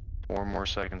 4 more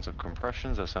seconds of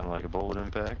compressions. That sounded like a bullet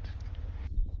impact.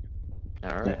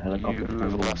 Alright, you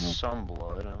have lost some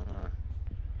blood.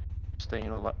 Staying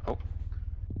alive. Oh.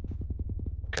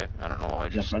 Okay, I don't know why I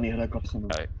just...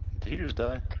 Alright, did he just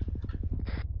die?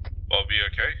 Bobby,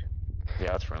 okay?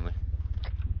 Yeah, that's friendly.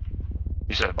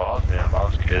 You said boss? Yeah,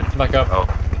 boss, good. Back up. Oh.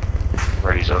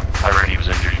 Ready's up. I read he was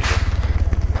injured. He's up.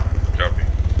 Copy.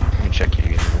 Let me check you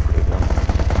again real quick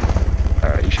though.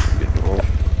 Alright, you should be good to roll.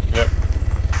 Yep.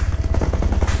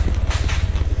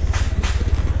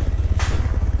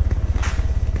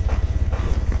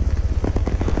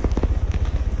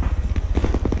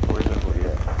 Where's that? Where you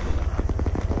at?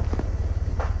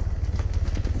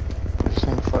 This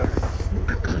thing fire.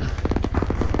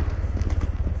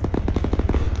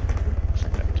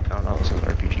 I don't know, this is an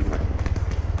RPG man.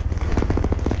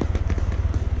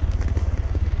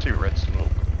 See red smoke.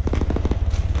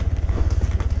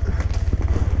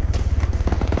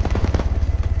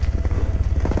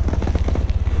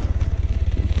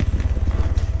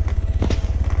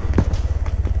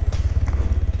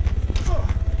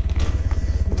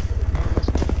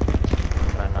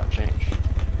 Did I not change?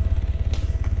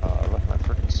 I left my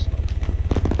frickin' smoke.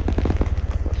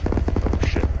 Oh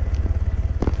shit.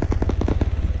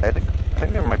 I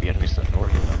think there might be enemies to the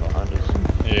north and behind us.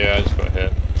 Yeah, I just got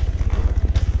hit.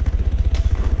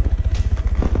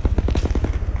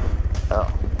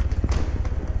 Oh.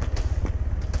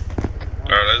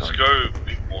 Alright, let's go a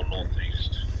bit more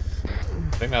northeast. I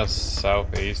think that's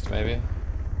southeast, maybe.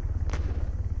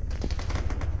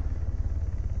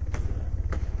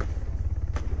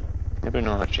 Anybody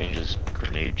know how to change this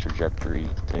grenade trajectory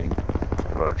thing?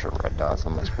 What about your red dots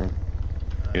on my screen?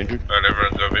 You injured? Alright,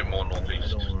 everyone go a bit more I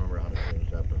northeast. don't remember how to change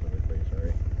that specifically,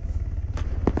 sorry.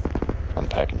 I'm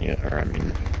packing you, or I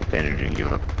mean, bandaging you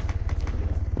up.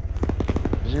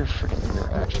 Is your freaking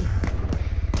interaction?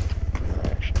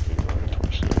 Interaction.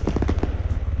 Torso.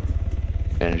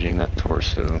 Bandaging that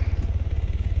torso.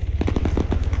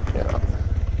 Yeah.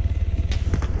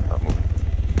 Not moving.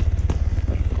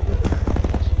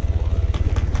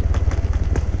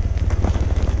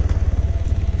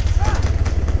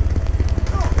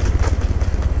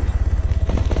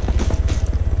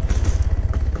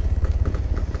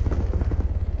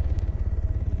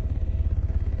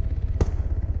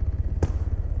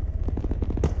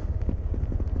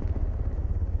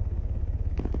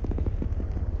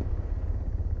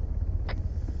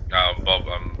 Bob,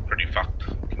 I'm pretty fucked.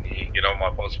 Can you get on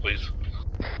my pods, please?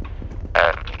 I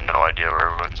have no idea where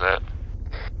everyone's at.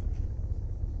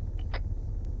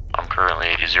 I'm currently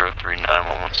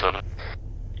 8039-117.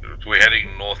 We're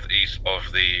heading northeast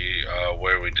of the,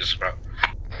 where we dismounted.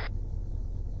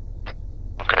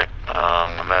 Okay,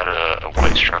 I'm at a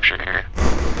white structure here.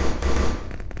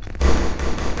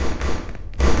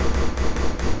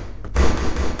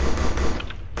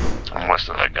 I'm west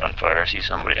of that gunfire. I see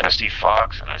somebody. I see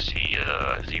Fox and I see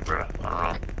Zebra.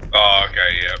 I don't know. Oh,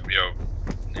 okay, yeah, yo,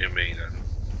 near me then.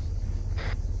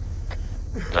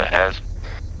 That has.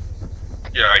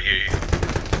 Yeah, I hear you.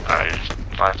 Alright, just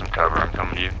find some cover. I'm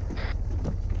coming to you.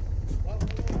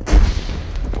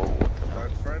 Whoa.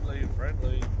 That's friendly,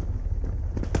 friendly.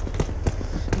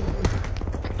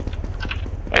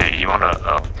 Hey, you wanna?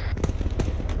 Oh.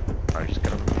 I just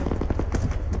got him.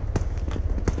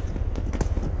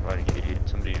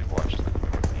 Somebody watch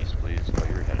these, please, while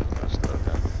your head is messed up.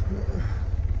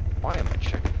 Why am I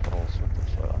checking pulse? What the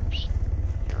fuck?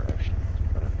 Interaction.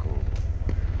 Medical.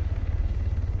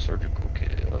 Surgical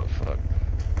kit. Oh, fuck.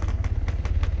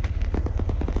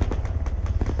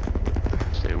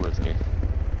 Stay with me.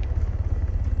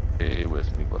 Stay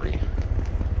with me, buddy.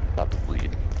 Not to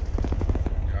bleed.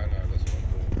 Yeah, I know, that's what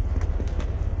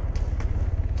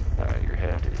I'm doing. Your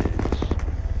head is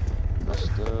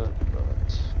messed up,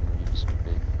 but we need some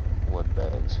big blood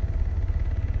bags.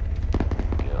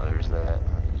 Yeah, there's that.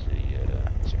 There's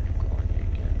the surgical on you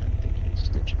again. I think you need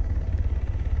stitching.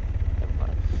 Never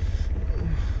mind.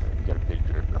 You got a big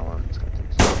drip on. It's gonna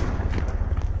take some.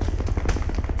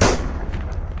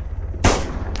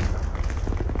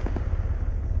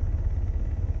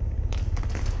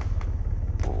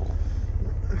 Cool.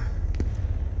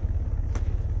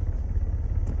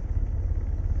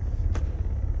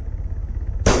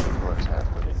 What's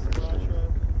happening?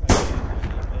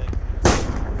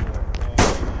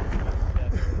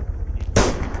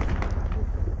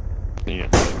 Yeah.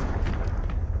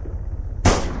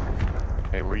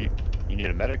 Hey, where you need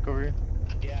a medic over here?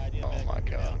 Yeah, I need a medic. Oh my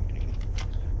god.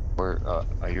 Where,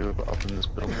 are you up in this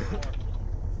building?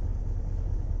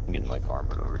 I'm getting like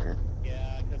armored over here.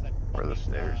 Yeah, because I. Where are the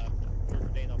stairs?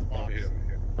 Over here.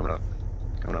 Coming up.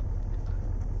 Coming up.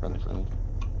 Friendly.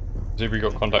 Zebra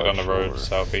got contact on the road Sure.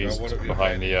 southeast One of your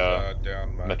behind men the is,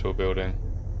 down, mate. metal building.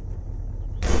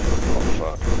 Oh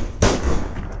fuck.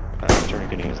 I'm trying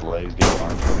to get his legs, get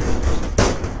armed.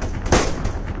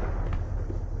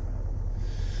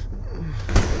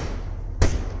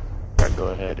 Alright, go go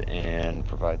ahead and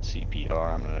provide CPR.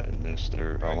 I'm gonna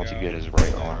administer, once you get his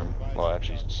right arm, well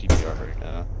actually CPR right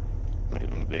now. I'm gonna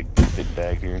give him a big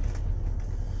bag here.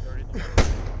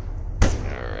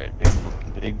 Alright,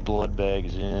 big blood bag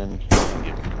is in. I'll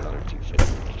give him another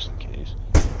 250 just in case.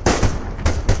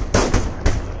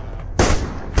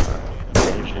 Alright,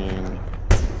 bandaging.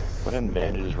 Go ahead and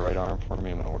bandage his right arm for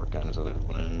me. I'm gonna work on his other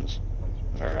limbs.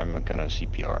 Alright, I'm gonna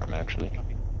CPR him actually.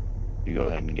 You go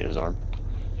ahead and get his arm.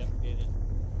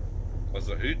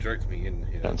 So who dragged me in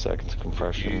here? 10 seconds of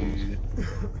compression.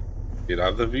 Did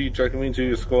either of you drag me into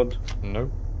your squad? No.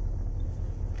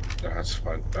 No, that's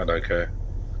fine. I don't care.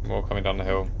 More coming down the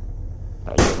hill.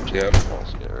 Yep.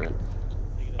 Pulse, yeah, right.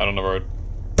 Out on the road.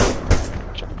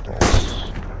 Check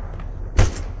pulse.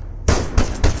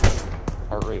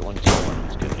 Heart rate 121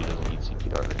 is good. He doesn't need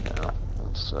CPR right now.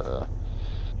 Let's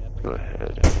go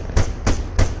ahead and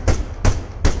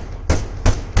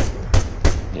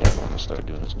yeah, I'm gonna start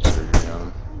doing some surgery on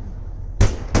him.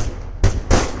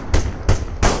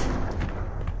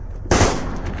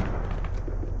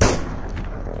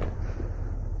 Alright.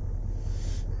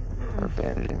 We're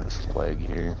bandaging this leg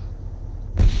here.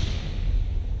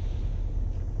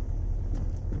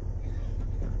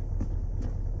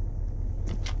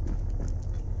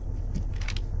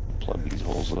 Plug these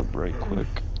holes up right quick.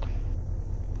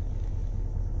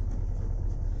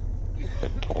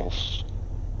 Head pulse.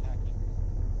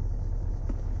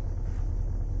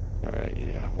 Alright,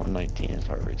 yeah, 119 is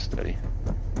heart rate steady.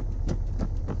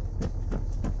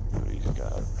 What do you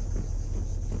got?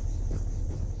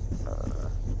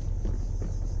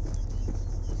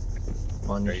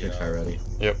 On your ship already.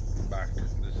 Yep. Back.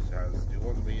 This is Has. Do you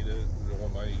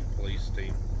want my police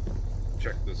team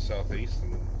check the southeast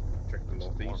and check the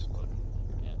northeast?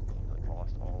 Yeah, he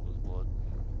lost all of his blood.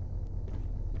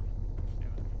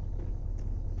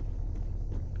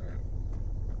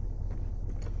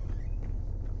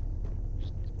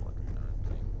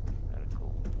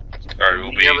 Alright,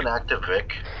 we'll be... have an active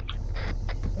Vic?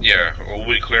 Yeah, we'll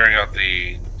be clearing out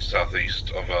the southeast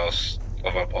of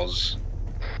our pos.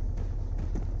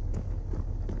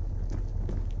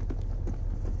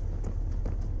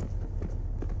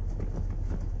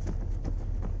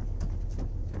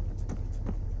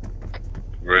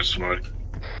 Red smoke.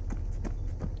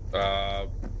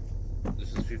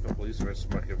 This is Chief of Police, red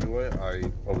smoke everywhere. I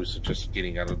probably suggest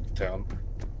getting out of the town.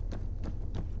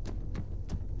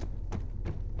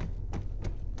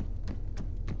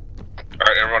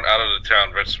 Alright, everyone out of the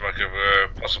town, red smoke everywhere,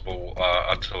 possible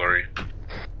artillery.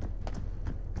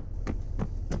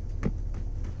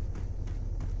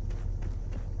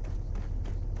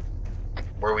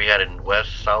 Where we headed?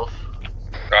 West, south?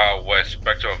 West,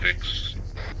 back to our Vicks.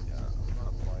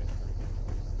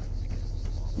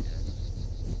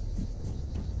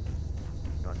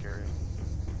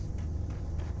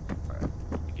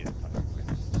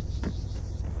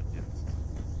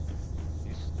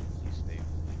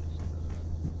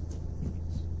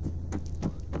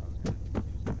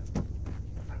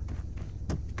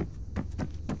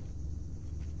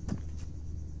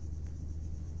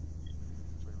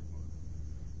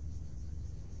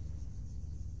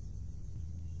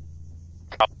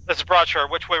 This is Broadshore.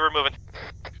 Which way we're moving?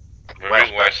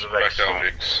 Moving west, back to our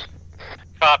Vicks.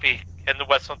 Copy. Heading the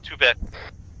west on 2 Vic.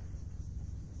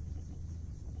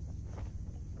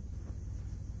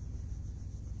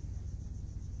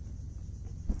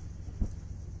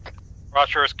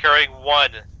 Broadshore is carrying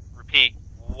 1. Repeat,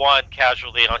 1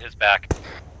 casualty on his back.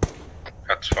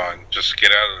 That's fine. Just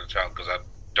get out of the town because I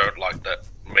don't like that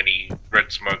many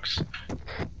red smokes.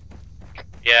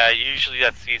 Yeah, usually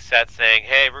that's CSAT saying,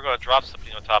 hey, we're going to drop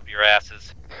something on top of your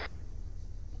asses.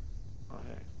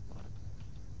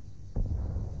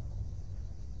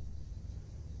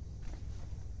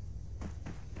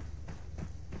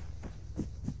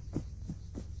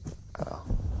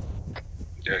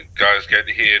 Yeah, guys, get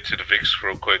here to the Vicks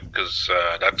real quick because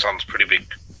that sounds pretty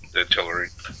big, the artillery.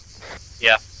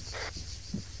 Yeah.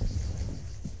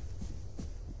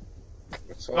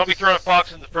 I'll be throwing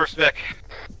Fox in the first Vic.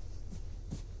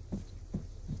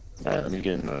 Let me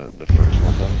get in the first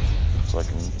one then, so I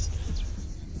can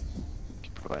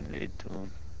provide aid to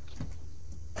him.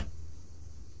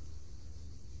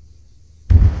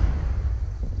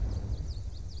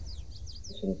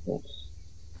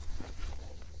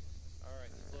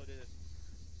 Alright, he's loaded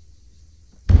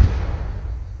in.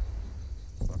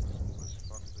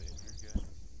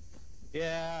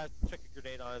 Yeah, chuck a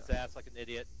grenade on his ass like an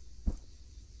idiot.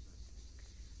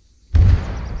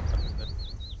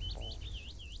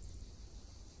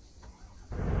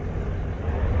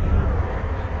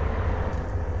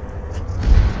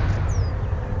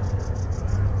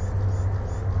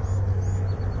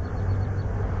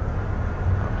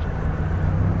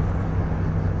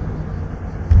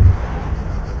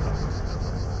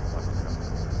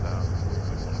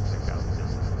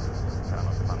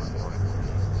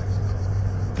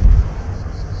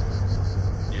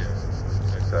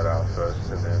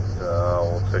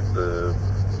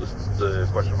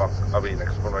 be an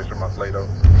explanation mark later.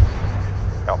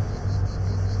 Yep.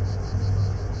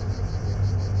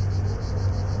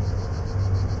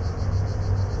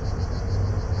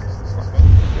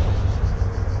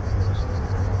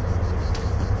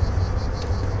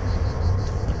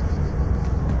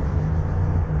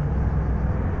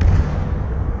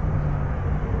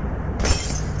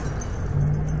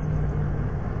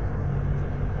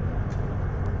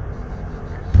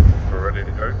 We're ready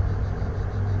to go.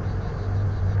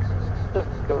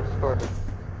 Just go for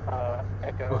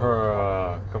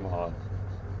Echo. Come on.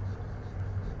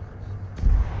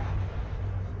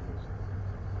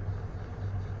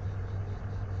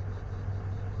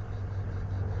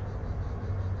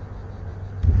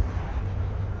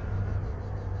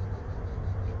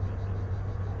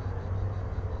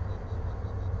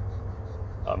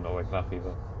 I'm not waking up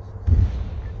either.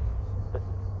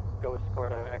 Go score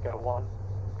to Echo 1.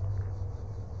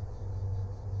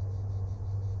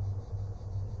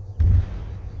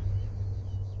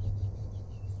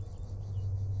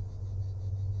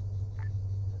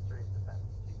 Mystery defense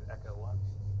to Echo 1.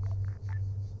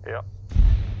 Yep.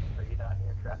 Are you not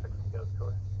near traffic from Ghost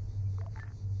Core?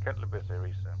 Can't live with the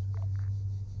recent.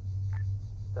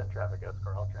 Send traffic Ghost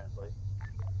Core, I'll translate.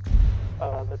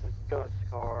 This is Ghost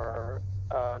Core.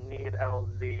 Need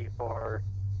LZ for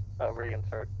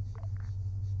reinsert.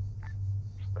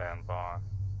 Stand by.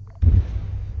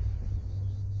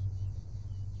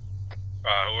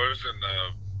 Whoever's in the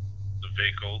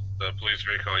vehicle, the police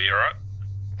vehicle, are you alright?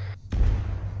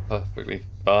 Perfectly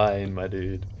fine, my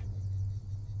dude.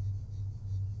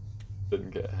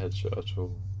 Didn't get a headshot at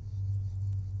all.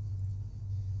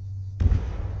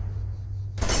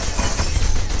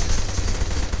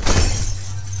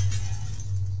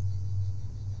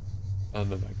 And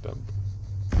the mag dump.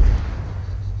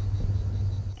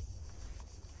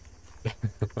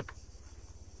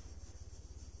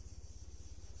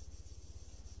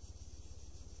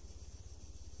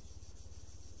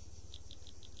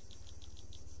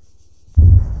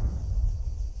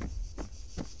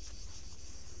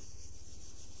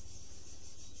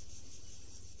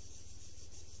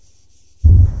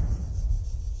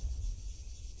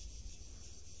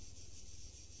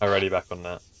 Already back on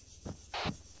that.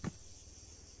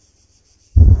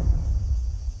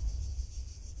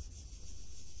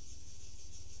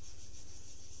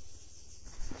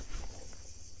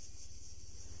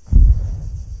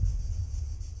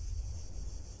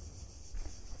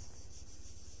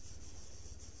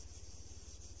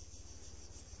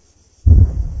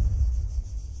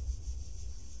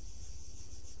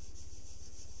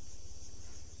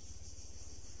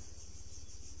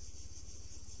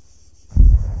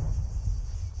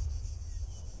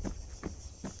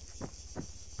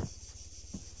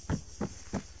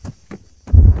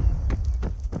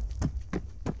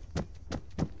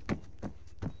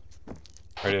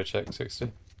 Radio check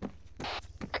 60.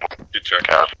 Good check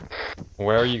out.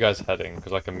 Where are you guys heading?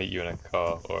 Because I can meet you in a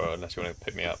car, or unless you want to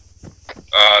pick me up.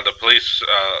 The police,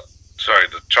 sorry,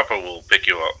 the chopper will pick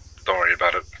you up. Don't worry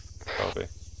about it. Probably.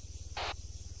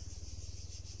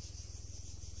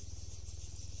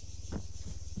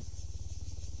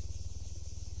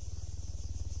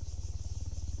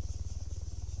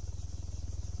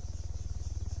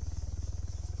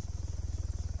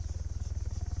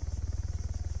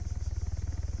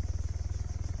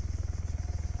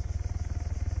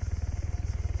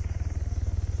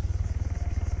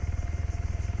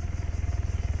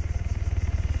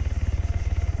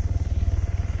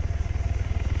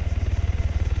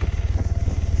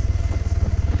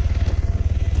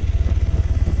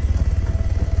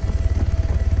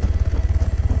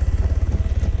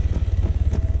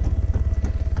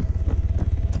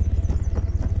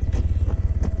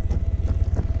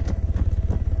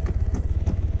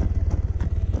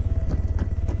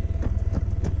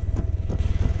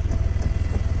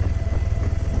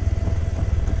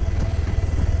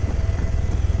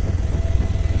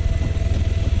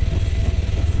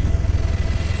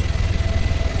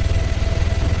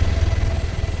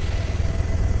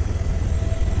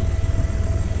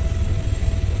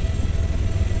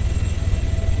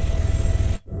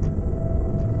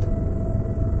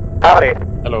 Howdy.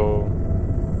 Hello.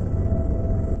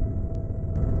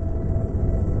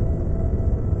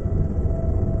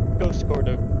 Ghost Core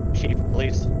to Chief,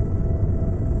 please.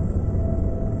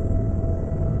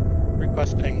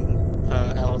 Requesting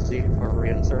LZ for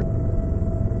reinsert.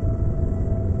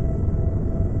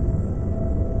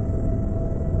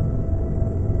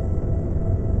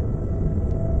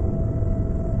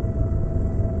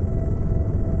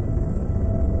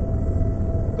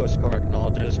 Ghost Core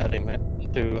acknowledges heading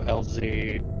to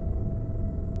LZ.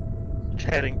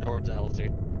 Heading towards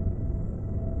LZ.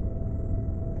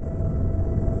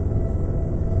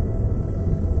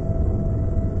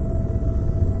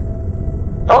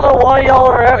 Don't know why y'all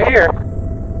are out here.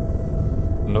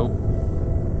 Nope.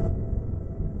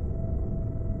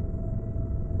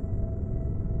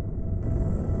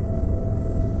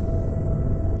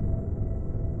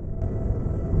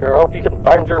 Sure hope you can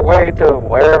find your way to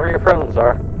wherever your friends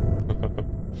are.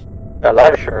 Cause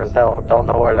I sure as hell don't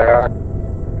know where they are.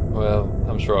 Well,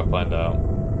 I'm sure I'll find out.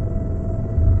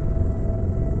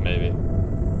 Maybe.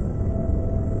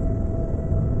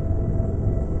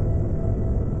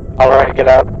 Alright, get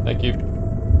out. Thank you.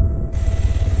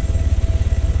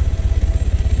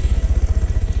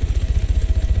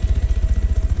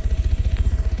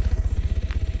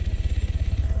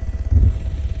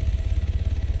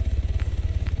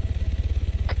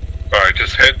 Alright,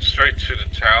 just head straight to the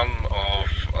town of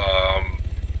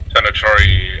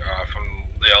Tenachari from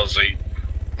the LZ.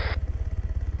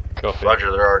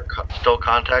 Roger, there are still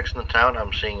contacts in the town.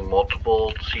 I'm seeing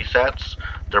multiple CSATs.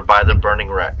 They're by the burning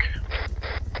wreck.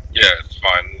 Yeah, it's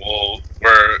fine.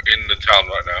 We're in the town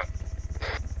right now.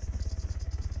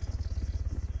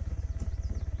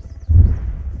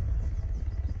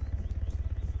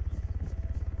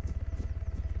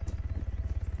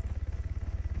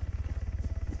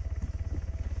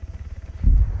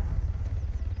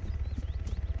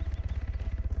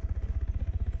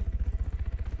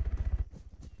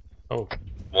 Oh.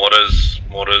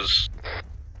 Mortars.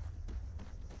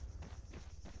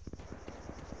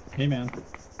 Hey, man.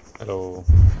 Hello.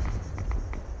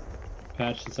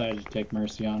 Patch decided to take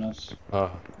mercy on us.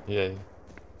 Oh, yay.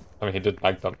 I mean, he did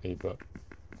bag dump me, but...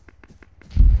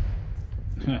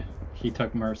 He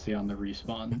took mercy on the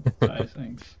respawn side of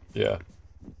things. Yeah.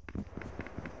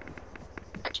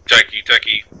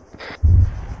 Techie.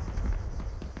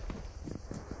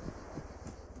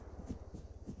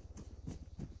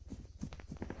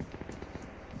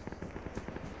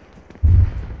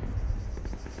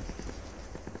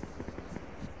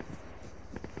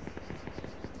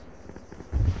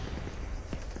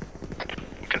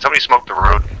 Can somebody smoke the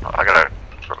road? I gotta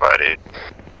provide aid.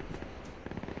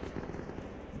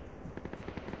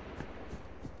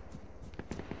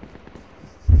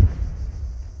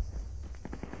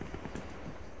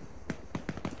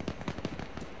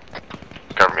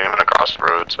 Cover me, I'm gonna cross the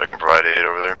road so I can provide aid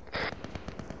over there.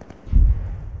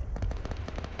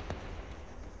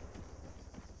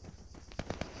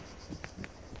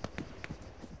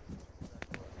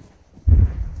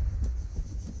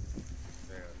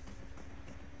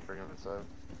 Bring him inside.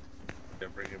 Yeah,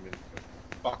 bring him in.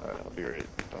 Alright, I'll be right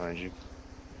behind you.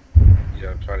 Yeah,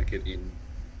 I'm trying to get in.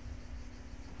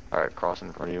 Alright, cross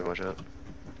in front of you, watch out.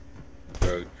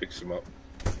 Go fix him up.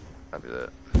 Copy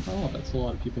that. Oh, that's a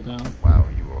lot of people down. Wow,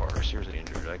 you are seriously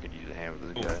injured. I could use a hand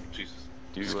with this guy. Jesus.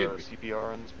 Do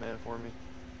CPR on this man for me.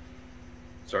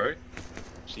 Sorry?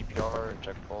 CPR and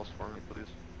check pulse for me, please.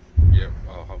 Yeah,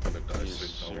 I'm gonna die He's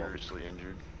soon. seriously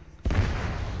injured.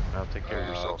 Now take care of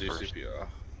I'll yourself do first. CPR.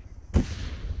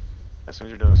 As soon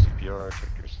as you're done with CPR,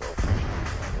 check yourself.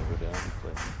 Go down and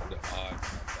play.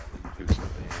 Do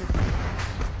something.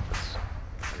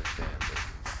 I understand, but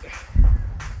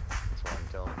that's why I'm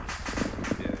telling you.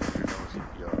 Yeah, if you're done with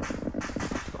CPR,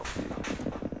 don't leave.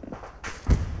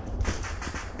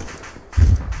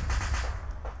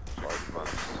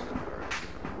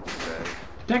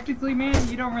 Technically, man,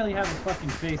 you don't really have a fucking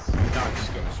face to be talking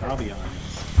to, I'll be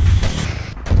honest.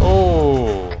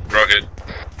 Oh! Rugged.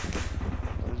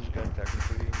 What is this guy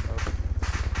technically up?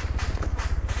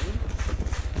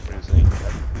 What is he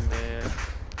technically, man?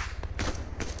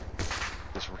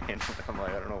 Just random. I'm like,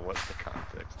 I don't know what's the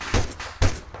context is.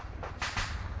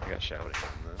 I got shouted on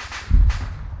this.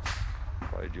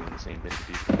 Probably doing the same thing to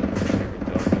people.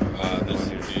 This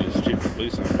is Chief of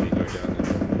Police. I'm going to go down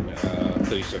in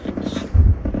 30 seconds.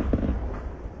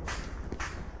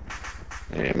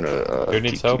 Hey, I'm gonna Who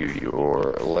needs TQ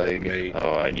your leg. Me.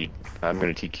 Oh, I'm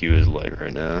gonna TQ his leg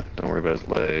right now. Don't worry about his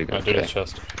leg. I did his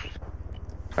chest.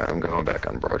 I'm going back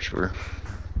on Broadshore.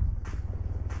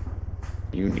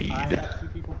 You need I have 2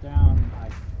 people down.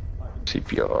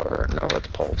 CPR. No, that's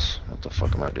pulse. What the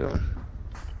fuck am I doing?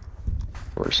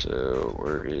 Where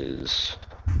is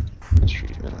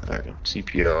treatment? Alright,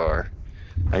 CPR.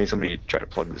 I need somebody to try to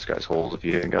plug this guy's holes if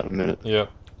you haven't got a minute. Yeah.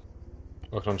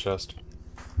 Working on chest.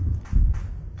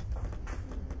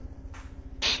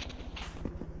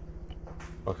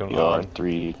 Working CPR on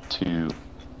 3, 2,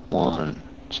 1.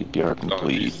 CPR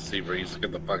complete. See, Breeze,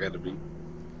 get the fuck out of me.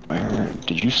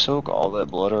 Did you soak all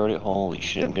that blood already? Holy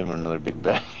shit, I'm giving him another big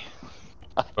bag.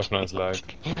 Working on his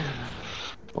leg.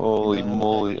 Holy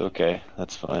moly. Okay,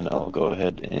 that's fine. I'll go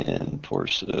ahead and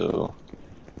torso.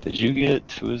 Did you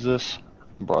get, who is this?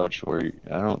 Broadshore.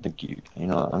 I don't think you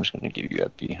know, I'm just gonna give you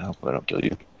FP. I hope I don't kill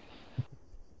you.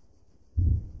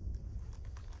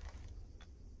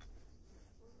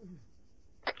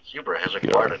 Zebra has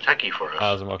acquired a techie for us.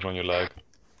 How's it working on your leg?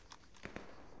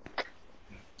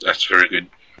 That's very good.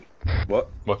 What?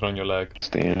 Working on your leg.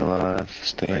 Staying alive.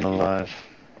 Staying alive.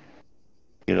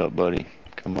 Get up, buddy.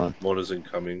 Come on. Mortars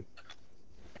incoming.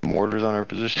 Mortars on our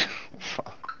position.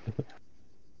 Fuck.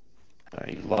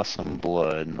 Alright, you lost some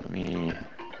blood. Let me.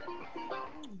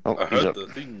 Oh, I he's heard up. the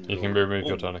thing. You can remove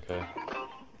your tourniquet.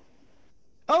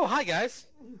 Oh, hi guys.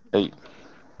 Hey,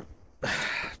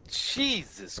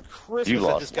 Jesus Christmas! You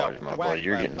I lost just got blood, my boy. whacked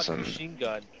You're by a getting fucking some- machine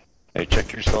gun. hey,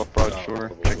 check yourself,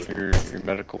 Broadshore. Check your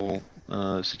medical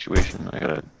situation. I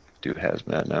gotta do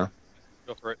hazmat now.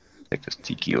 Go for it. Take this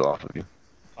TQ off of you.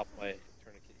 Pop my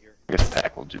tourniquet here. I guess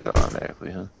PAC will do that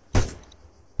automatically, huh?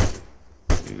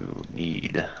 You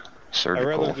need I'd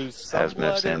surgical rather lose some hazmat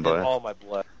blood than standby. all my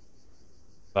blood.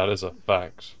 That is a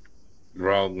fact.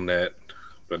 Wrong net,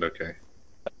 but okay.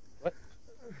 What?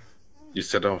 You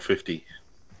said on 50.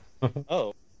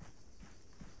 Oh.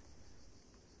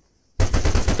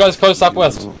 Guys, close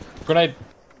southwest. Grenade.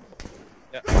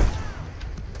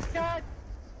 Yeah.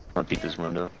 I'll beat this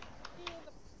window.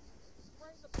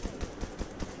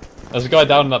 There's a guy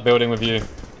down in that building with you,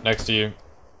 next to you.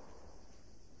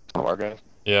 Oh, our guy?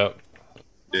 Yeah.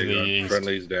 There To you the go. east.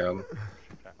 Friendly's down.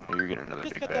 Oh, you're getting another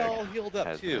Just big got bag. that all healed up,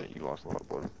 Hazmat, too. You lost a lot of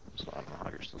blood, so I don't know how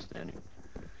you're still standing.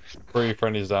 3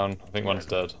 friendlies down. I think one's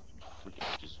dead.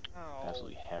 Just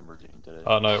absolutely hammered into it.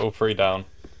 Oh no, all 3 down.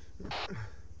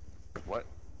 What?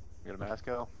 You got a mask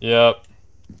out? Yep.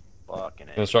 Fucking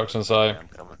A. Construction site. I'm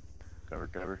coming. Cover,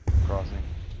 cover. Crossing.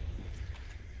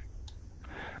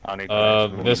 I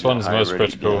need This one's High most ready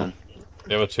critical. gun.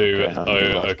 The other 2,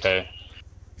 Okay, oh, okay.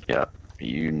 Yeah,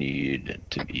 you need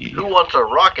to be. Who wants a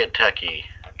rocket techie?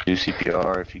 Do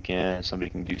CPR if you can. Somebody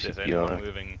can do Is anyone CPR.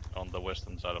 moving on the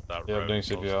western side of that Yeah, road? I'm doing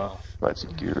CPR. Provide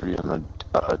security on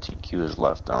the TQ is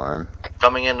left arm.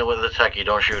 Coming in with a techie.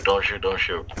 Don't shoot. Don't shoot. Don't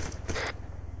shoot.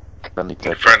 Friendly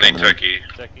tech. Friendly coming in. techie.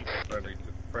 Techie.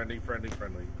 Friendly.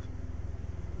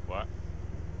 What?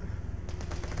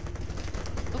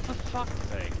 What the fuck?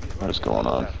 What is going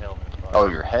on? Oh,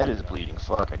 your head is bleeding.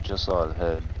 Fuck, I just saw his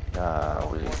head.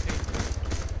 Golly.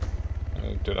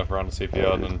 Do enough round of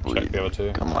CPR and then check the other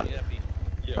 2. Come on.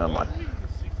 Come on.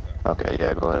 Okay,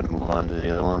 yeah, go ahead and move on to the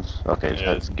other ones. Okay, his Yeah.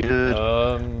 head's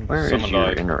good. Where is someone your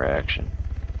died. interaction?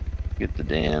 Get the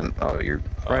damn. Oh, your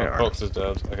right arm. Fox is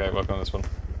dead. Okay, work on this one.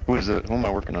 Who is it? Who am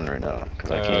I working on right now?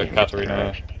 Because I can't even get the Katarina.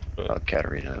 interaction. Oh,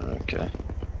 Katarina. Okay.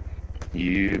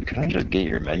 You can I just get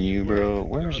your menu, bro?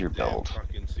 Where's your belt?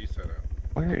 Fucking CSAT out.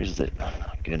 Where is it? Oh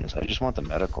my goodness, I just want the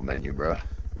medical menu, bro.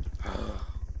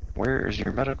 Where is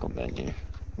your medical menu?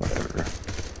 Whatever.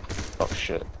 Oh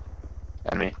shit.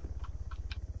 Enemy.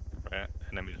 Right,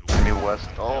 enemies. Enemy west.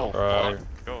 Oh. Right.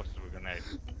 Goes to a grenade.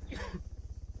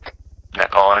 Yeah,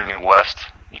 call enemy west.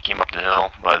 He came up the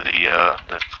hill by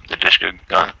the Dishka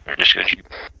gun or Dishka jeep.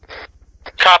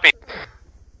 Copy.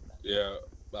 Yeah,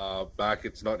 back,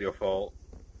 it's not your fault.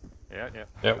 Yeah, yeah.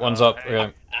 Yeah, one's up.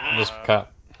 Okay. Just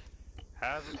cap.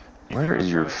 Where is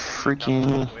your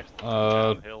freaking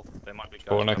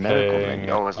Tourniqueting.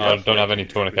 I don't have any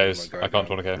tourniquets. I can't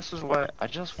tourniquet. This is why I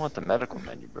just want the medical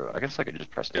menu, bro. I guess I could just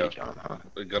press H on him, huh?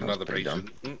 We got another pretty dumb.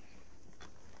 patient.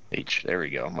 H, there we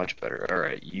go, much better.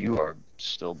 Alright, you are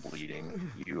still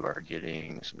bleeding. You are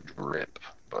getting some drip,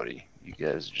 buddy. You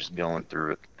guys are just going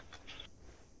through it.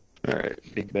 Alright,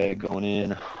 big bag going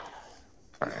in.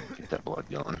 Alright, get that blood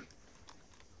going.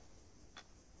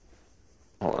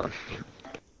 Hold on.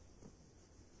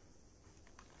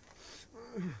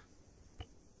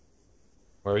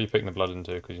 Where are you picking the blood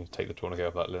into? Because you can take the tourniquet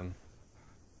off that limb.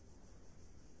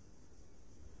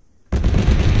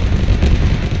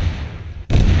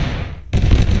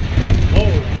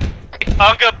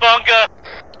 Unga bunga!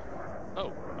 Oh,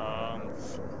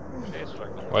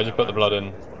 Where'd you put the blood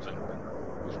in?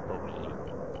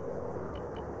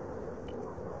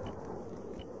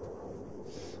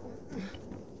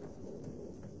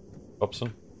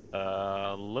 Bobson?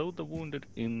 Load the wounded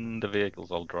in the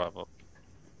vehicles, I'll drive up.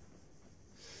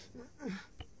 Oh,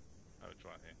 it's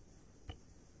right here.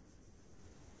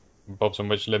 Bobson,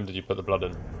 which limb did you put the blood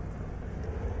in?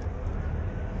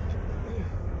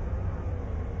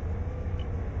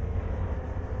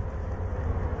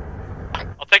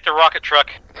 I'll take the rocket truck.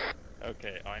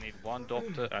 Okay, I need 1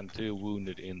 doctor and 2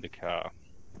 wounded in the car.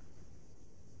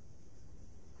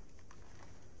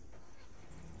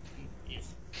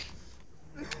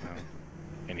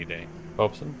 Any day.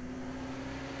 Bobson?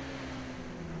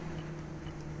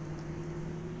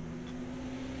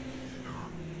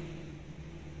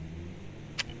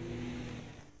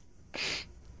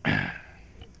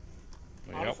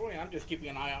 Honestly, I'm just keeping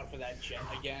an eye out for that jet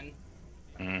again.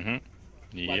 Mm-hmm.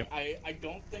 Yep. Like, I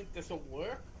don't think this will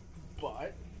work,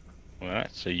 but...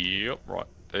 Alright, so yep, right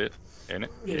there. In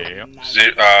it? Yeah,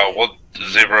 Yep. What,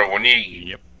 Zebra, when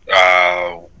you,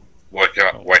 wake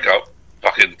up,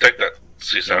 fucking take that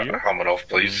CSAT helmet off,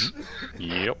 please.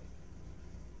 Yep.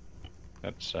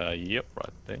 That's, yep,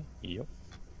 right there. Yep.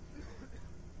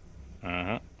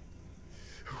 Uh-huh.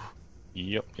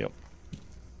 Yep, yep.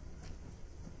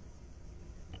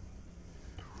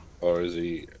 Or is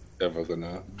he ever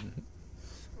gonna?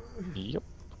 Yep.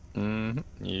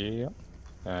 Yep.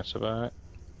 That's about it.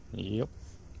 Yep.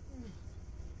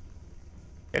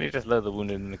 Can you just let the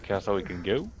wounded in the car so we can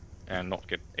go and not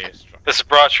get airstruck? This is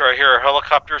Broadshire here. A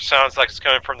helicopter sounds like it's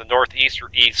coming from the northeast or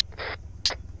east.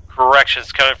 Correction,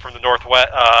 it's coming from the northwest.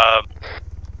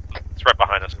 It's right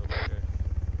behind us.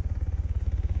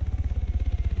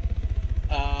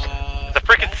 The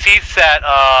freaking CSAT,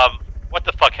 what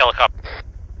the fuck helicopter?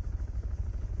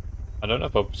 I don't know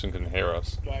if Oberson can hear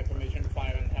us. Do I have permission to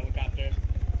fire on the helicopter?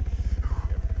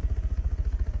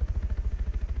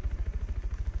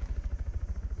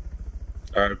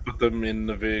 Alright, put them in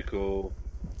the vehicle.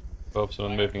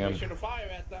 Oberson, I'm moving in. Permission to fire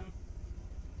at them?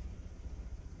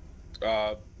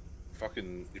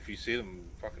 Fucking, if you see them,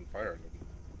 fucking fire at them.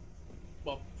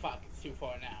 Well, fuck, it's too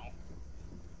far now.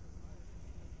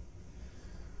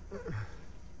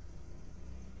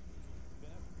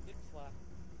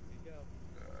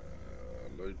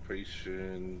 Load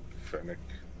patient, Fennec.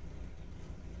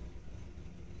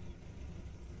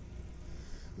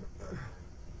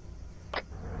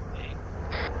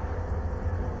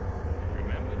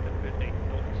 Remember the 15th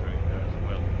officer in there as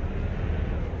well.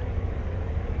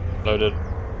 Loaded.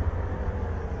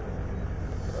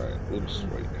 Alright, oops,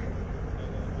 wait.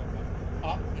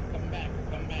 Oh, it's coming back,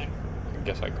 I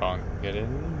guess I can't get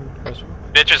in. Question?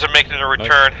 Bitches are making a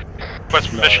return. Request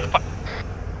permission to fire.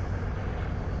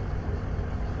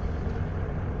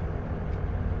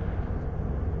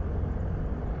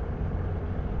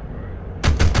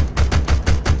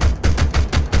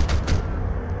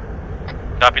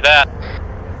 Copy that.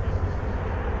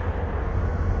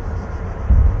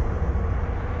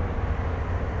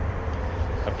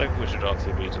 I think we should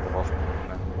RTB to the hospital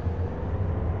now.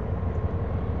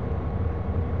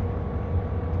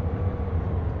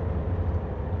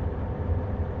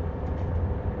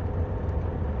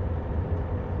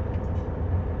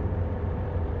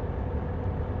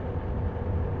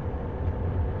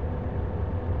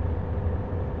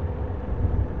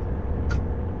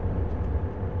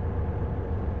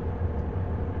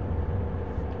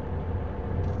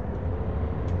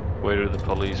 Where do the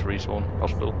police respawn?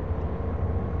 Hospital?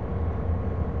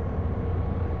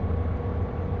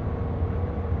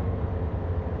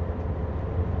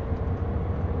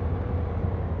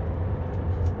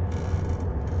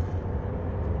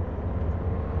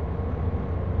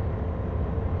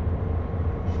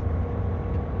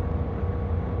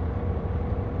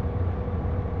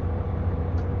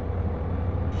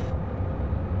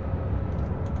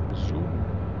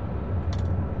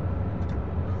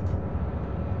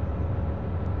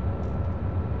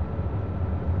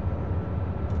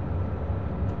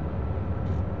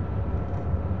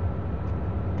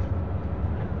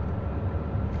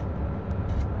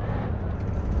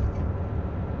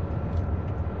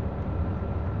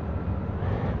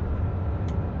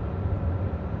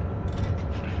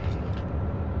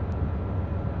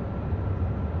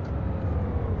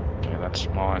 Let's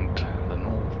mind the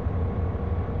north.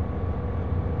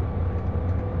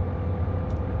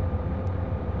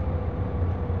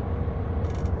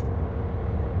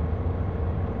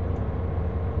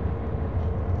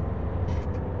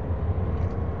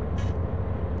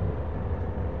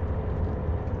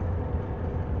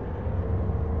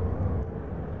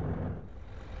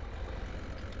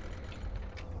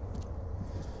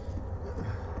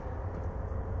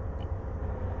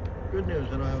 Good news,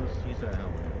 I don't have a CSAT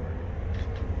helmet.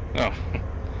 Oh,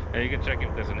 yeah, you can check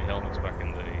if there's any helmets back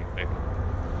in the back.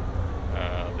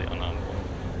 The unarmed one.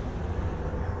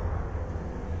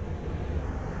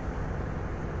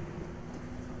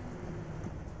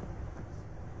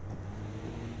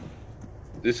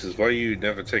 This is why you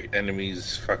never take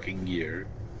enemies' fucking gear.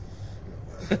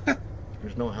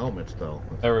 There's no helmets though.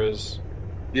 There is.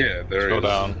 Yeah, there Scroll is.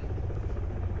 down.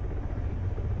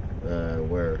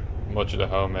 Where? Modular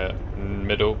helmet,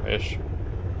 middle-ish.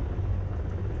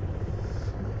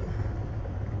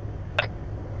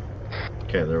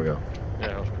 Okay, there we go.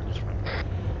 Yeah, hospital's fine.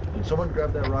 Can someone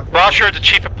grab that rock? Roger, the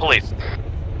chief of police.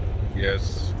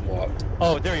 Yes, what?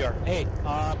 Oh, there you are. Hey,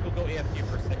 we'll go AFK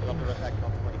for a second. I'll be right back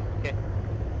on the plane. Okay.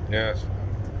 Yes.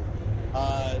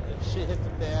 If shit hits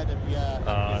the fan and we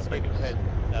I think escape it's ahead.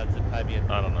 to tie me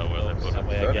in. I don't know where they put it. That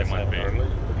way I guess It might be. It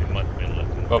might have been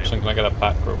left in the Robson, can I get a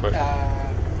pack real quick?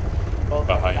 Both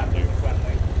Behind helicopters you. are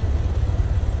friendly.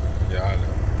 Yeah, I know.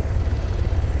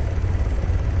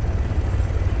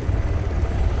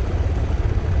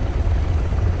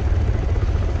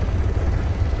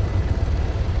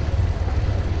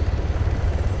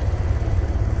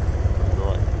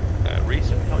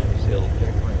 Recent, how you still?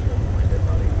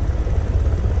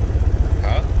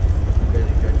 Huh?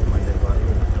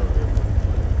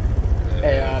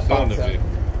 Hey, Son of Bob, it.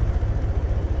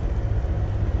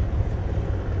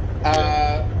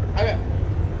 okay.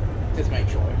 Just make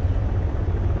sure.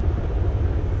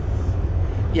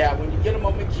 Yeah, when you get a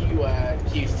moment, can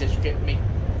you certificate me?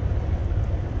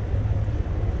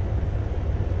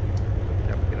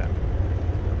 Yep, get out.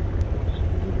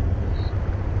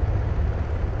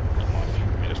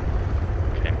 We just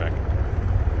came back.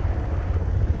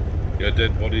 Yeah,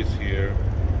 dead bodies here.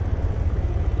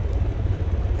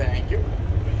 Thank you.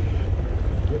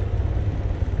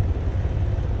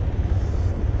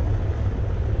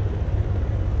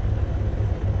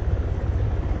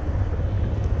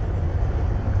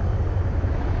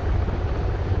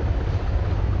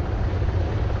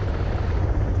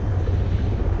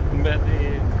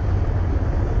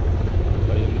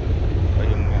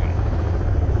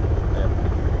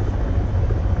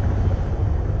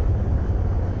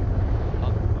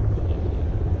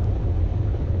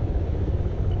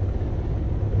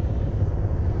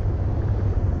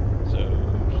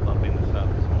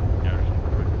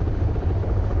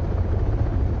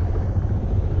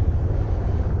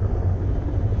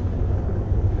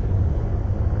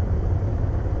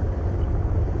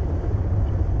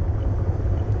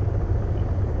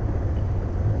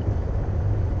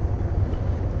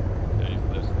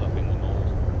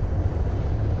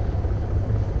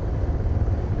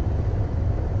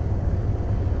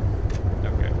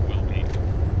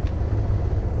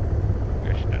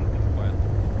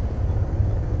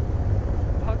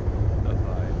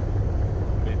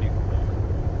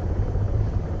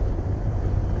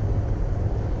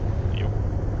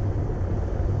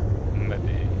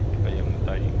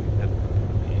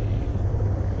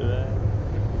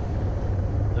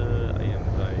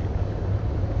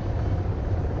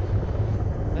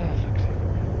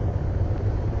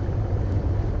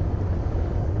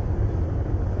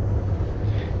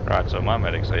 Right, so my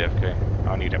medic's AFK.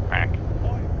 I need a pack.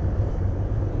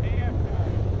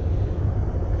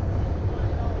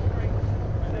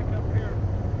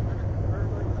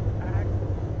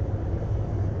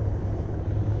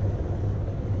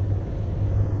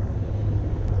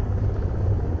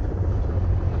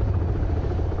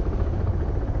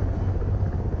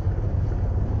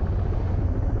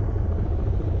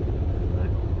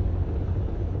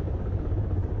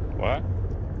 What?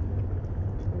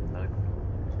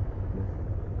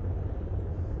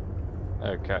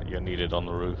 Cat, you're needed on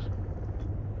the roof.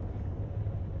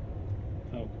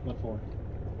 Oh, what for?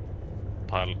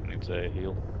 Pilot needs a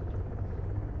heal.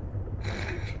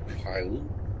 Pilot?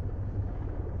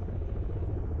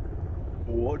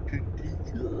 What did you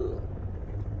do?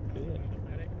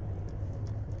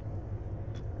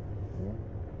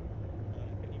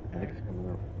 Medic's coming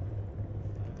up.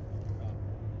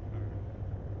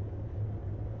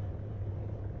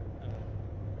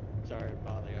 Sorry to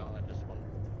bother y'all, I just wanted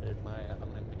my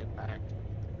limb to get back.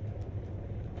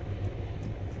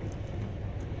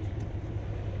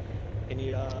 Can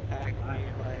you pack me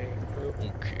and my crew?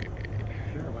 Okay.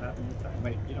 Sure, what happened this time?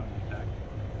 Wait, you don't need pack.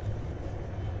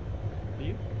 Do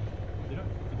you? You don't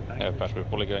need the pack? Yeah, Pat, we're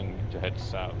probably going to head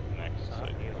south next, so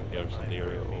you can go to the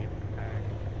area or...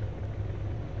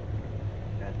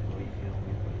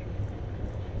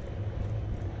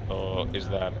 Or is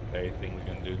that a thing we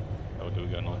can do? Or do we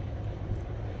go north?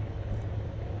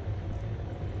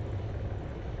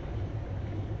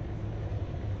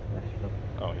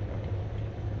 Oh, yeah, okay.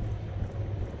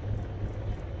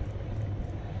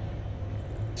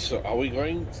 So, are we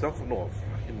going south or north?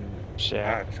 Fucking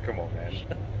come on, man.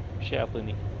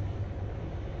 Sharply.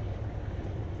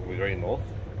 Are we going north?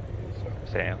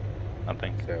 South, I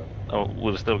think. South. Oh,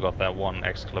 we've still got that one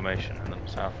exclamation in the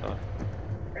south though.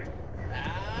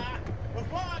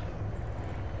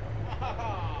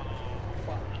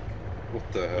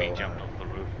 What the hell? We jumped off the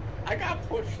roof. I got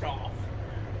pushed off.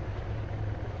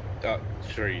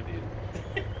 Sure you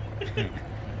did.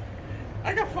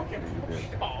 I got fucking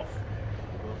pushed off.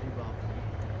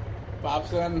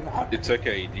 Bobson, It's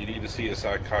okay. You need to see a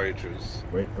psychiatrist.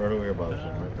 Right over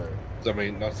Bobson, right there. I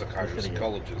mean, not psychiatrist,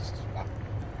 psychologist.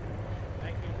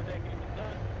 Thank you for taking the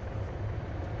time.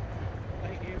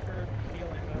 Thank you for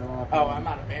healing. Oh, I'm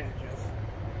out of bandages.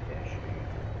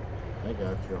 I I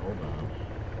got you. Hold on.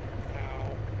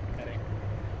 Ow. Heading.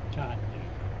 God.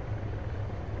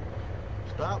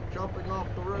 Stop jumping off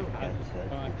the roof.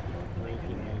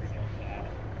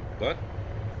 What?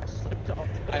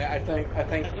 I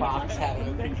think Fox had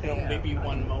it. There can only be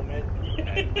one moment.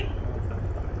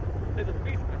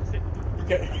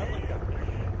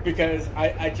 Because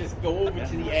I just go over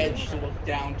to the edge to look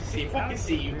down to see if I can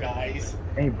see you guys.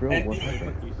 Hey, bro, And, what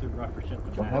happened?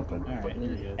 What happened?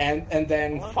 and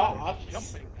then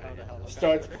Fox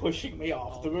starts pushing me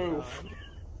off the roof.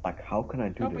 Like, how can I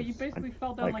do Oh, this? but you basically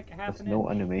fell down like half there's an no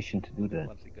inch. animation to do that.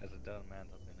 Once you guys are done, man,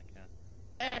 hop in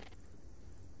the car.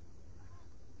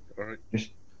 Alright.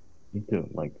 Just need to,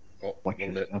 like, watch one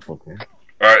your stuff, okay?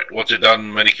 Alright, once you're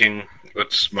done, Mediking,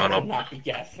 let's man I up. would not be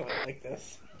gassing like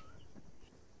this.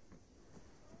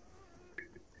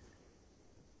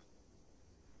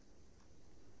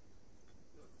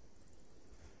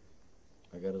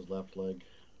 I got his left leg.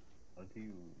 How do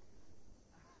you...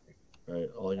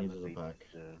 Alright, all he needs is a pack.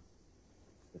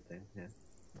 The thing, yeah.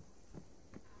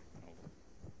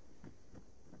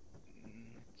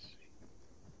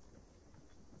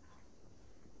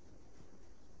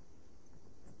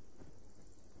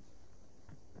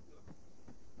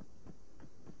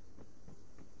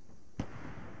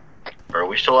 Are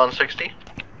we still on 60?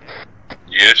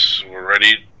 Yes, we're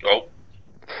ready. Oh.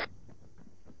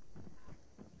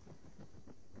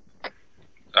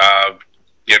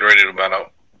 Get ready to man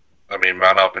up.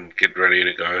 Man up and get ready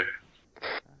to go.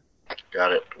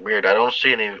 Got it. Weird. I don't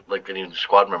see any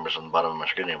squad members on the bottom of my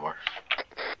screen anymore.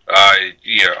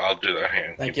 Yeah, I'll do that.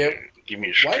 Hang on. Thank you. Give me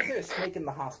a Why second. is there a snake in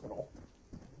the hospital?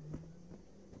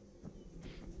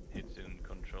 It's in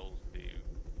controls view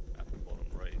at the bottom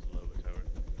right, lower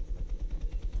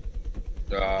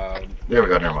tower. There we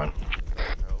go, never mind.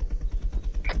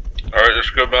 Alright, let's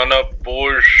go man up,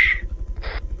 boys.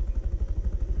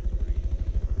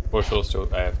 Bushell's still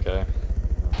AFK.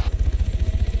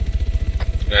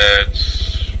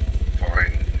 It's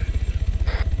fine.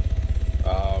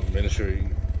 Ministry,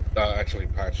 actually,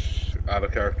 Patch, out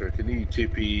of character. Can you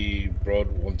TP Broad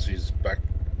once he's back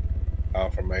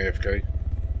from AFK?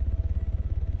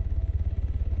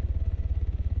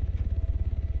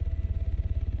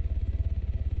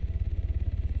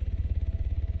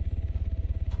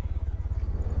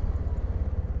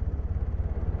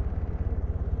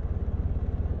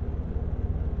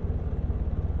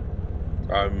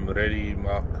 I'm ready,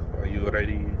 Mark. Are you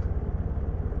ready?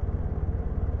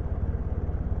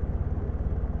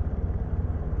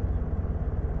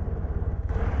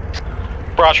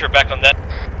 Roger, back on that.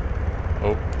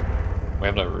 Oh, we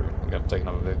have no room. We have to take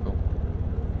another vehicle.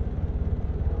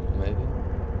 Maybe.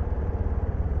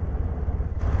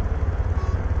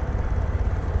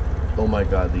 Oh my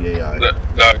god, the AI.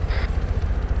 No.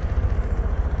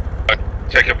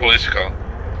 Take a police car.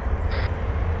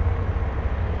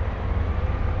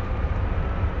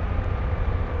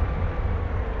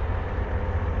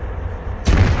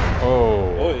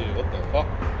 Oh. Oi, what the fuck?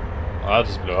 Oh, that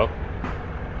just blew up.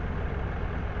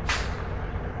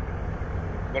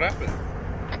 What happened?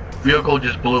 Vehicle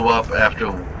just blew up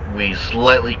after we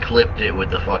slightly clipped it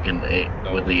with the fucking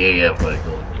with the AF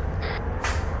vehicle.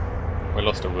 We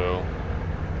lost a wheel.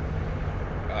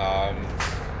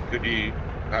 Could you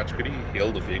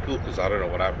heal the vehicle? Because I don't know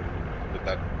what happened with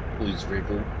that police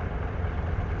vehicle.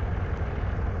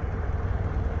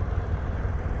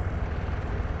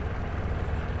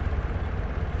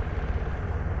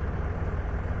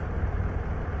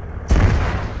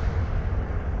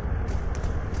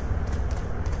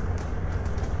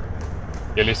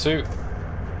 Ghillie suit.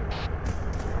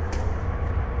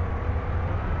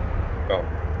 Oh,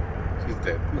 she's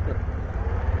dead.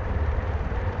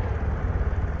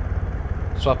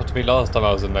 That's what happened to me last time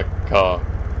I was in the car.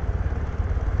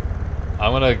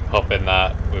 I'm gonna hop in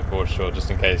that with Warshaw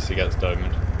just in case he gets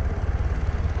domed.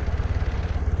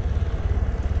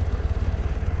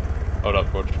 Hold up,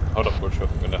 Warshaw.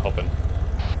 I'm gonna hop in.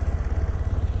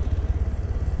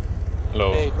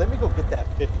 Hello. Hey, let me go get that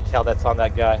 50 cal that's on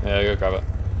that guy. Yeah, go grab it.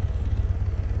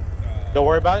 Don't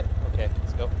worry about it? Okay,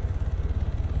 let's go.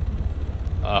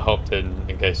 I hopped in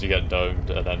case you get domed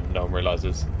and then no one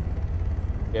realizes.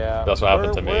 Yeah. That's what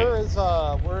happened to me.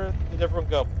 Where did everyone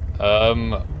go?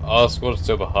 Our squad's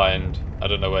still behind. I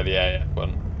don't know where the AF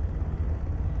went.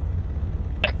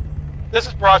 This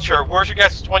is Broadshire. Where's your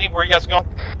guys' 20? Where are you guys going?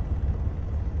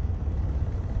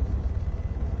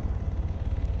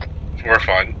 We're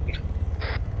fine.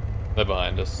 They're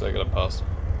behind us, they're gonna pass.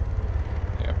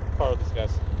 Yeah. Follow these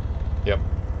guys. Yep.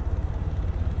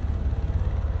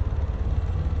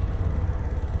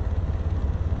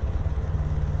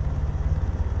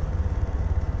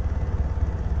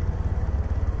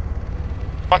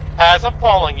 As I'm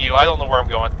following you, I don't know where I'm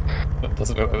going. That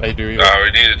doesn't know what they do either. No,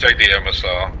 we need to take the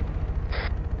MSR.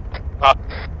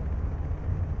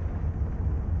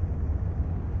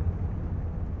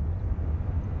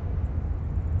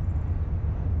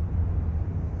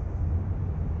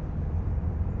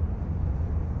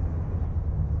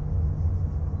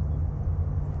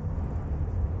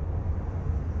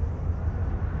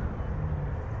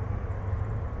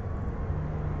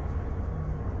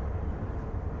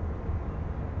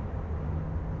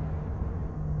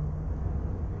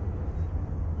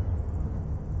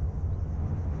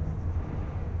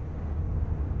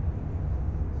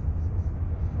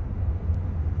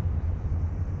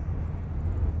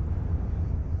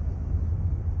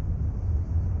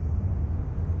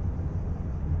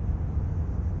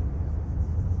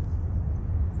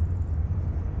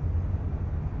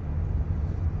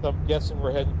 So I'm guessing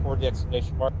we're heading for the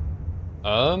exclamation mark.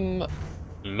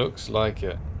 Looks like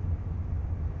it.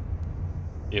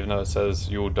 Even though it says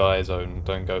you'll die zone,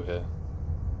 don't go here.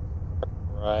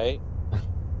 Right.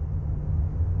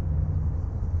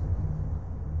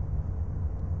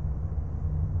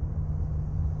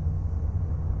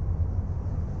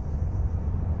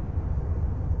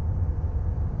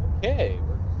 Okay,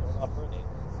 we're going off running.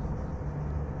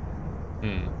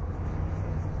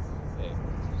 Okay,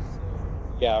 so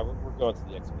yeah, we're going to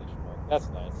the exclamation mark. That's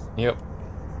nice. Yep.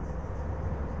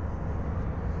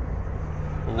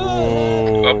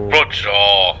 A butcher.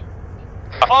 Oh,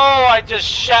 I just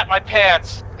shat my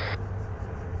pants.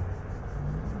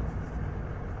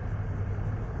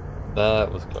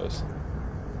 That was close.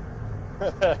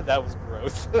 That was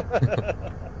gross.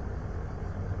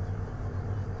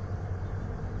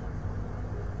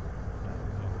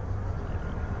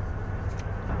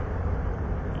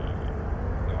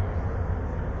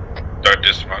 Don't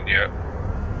dismount yet.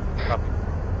 Copy.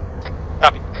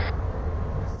 Copy.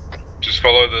 Just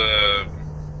follow the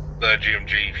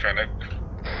GMG Fennec.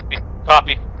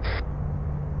 Copy.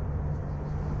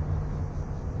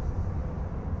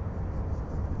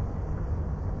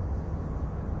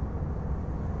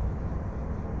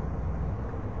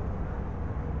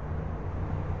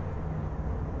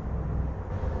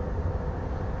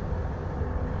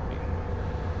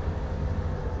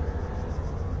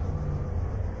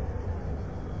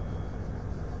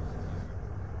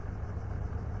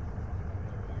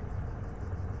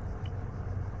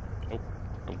 Nope,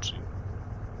 don't see it.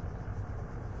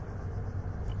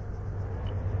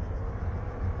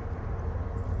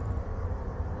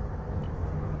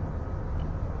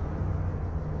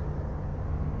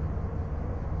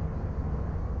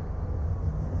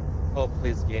 Oh,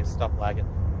 please, game, stop lagging.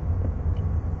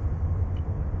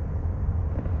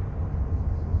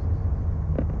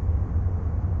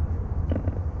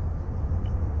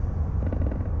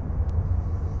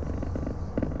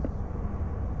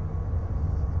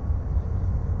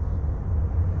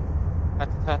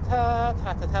 Ta ta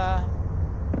ta ta ta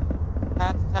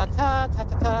ta ta ta ta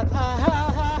ta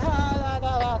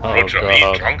ta. Roger, are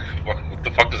you drunk? What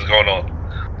the fuck is going on?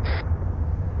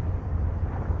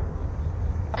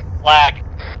 Lag.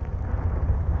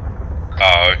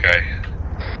 Oh, okay.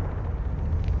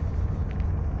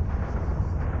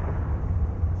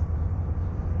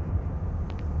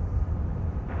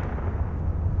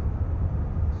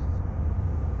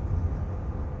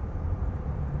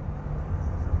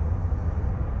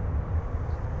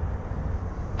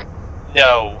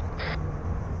 No.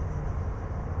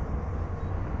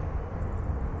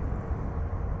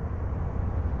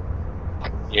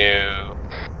 You.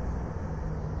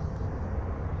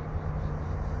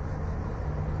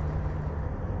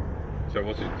 So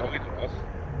was he talking to us?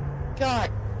 God.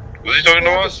 Was he talking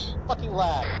to us? Fucking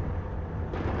lag.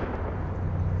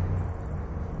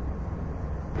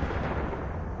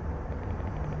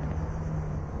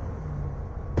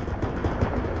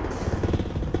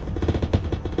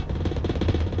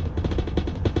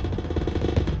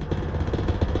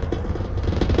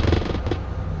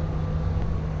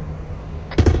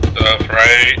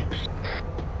 Right.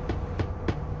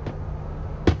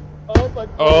 Oh my god.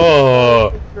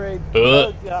 Oh.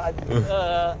 Oh god.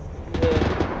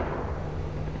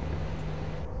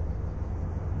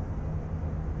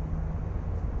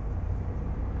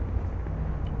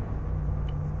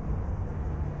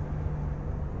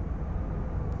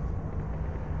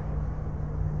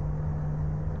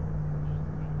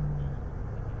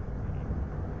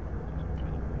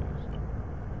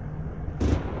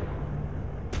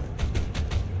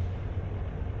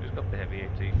 Who's got the heavy AT?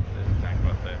 There's a tank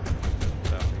right there.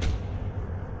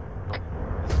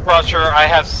 Roger, I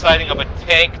have sighting of a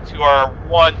tank to our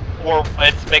 1-4.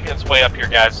 It's making its way up here,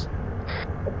 guys.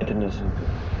 It isn't good.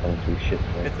 Don't do shit.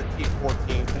 It's a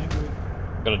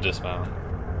T-14. Gonna dismount.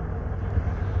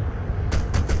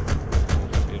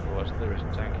 Watch, there is a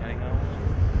tank hanging out.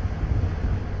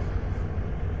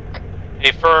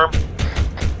 A firm.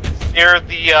 It's near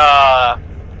the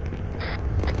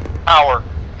tower.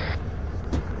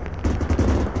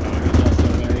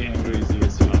 Very angry as he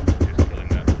is here.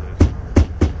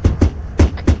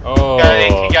 Oh. Got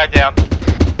an AT guy down.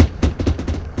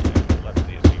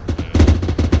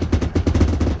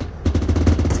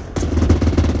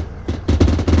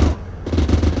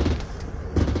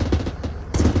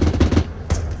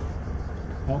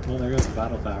 Oh, well, there goes the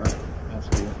battle tower. That's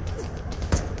cool.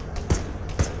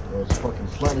 Well, it's fucking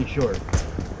slightly short.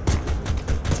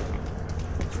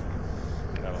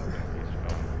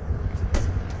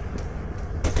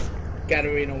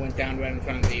 Gatorino went down right in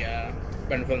front of the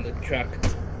truck.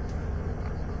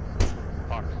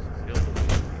 Fox killed him.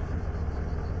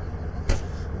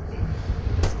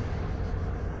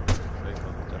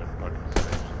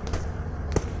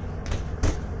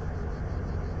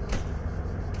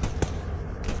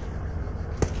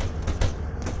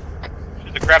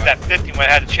 Should have grabbed that 50 when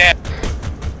I had a chance.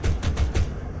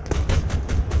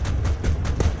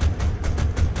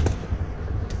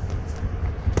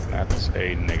 That's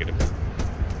a negative.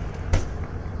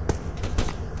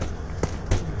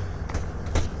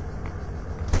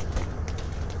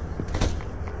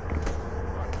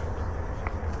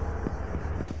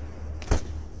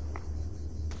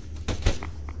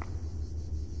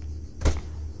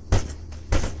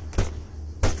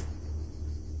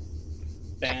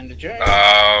 Bandager.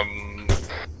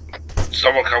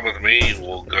 Someone come with me.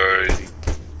 We'll go.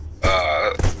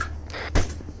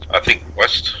 I think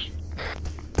west.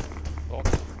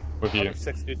 With you.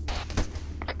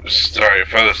 Sorry,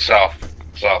 further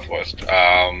southwest.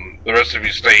 The rest of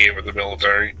you stay here with the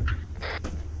military.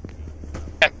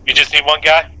 You just need one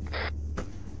guy?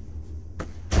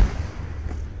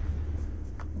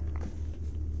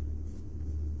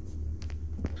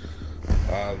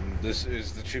 This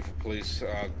is the chief of police.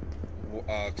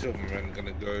 Two of them are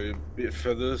gonna go a bit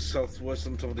further southwest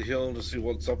on top of the hill to see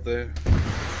what's up there.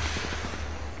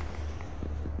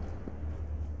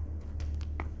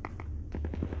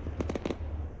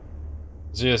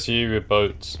 ZSU with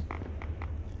boats.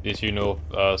 ZSU north,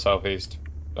 southeast,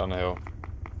 down the hill.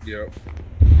 Yep.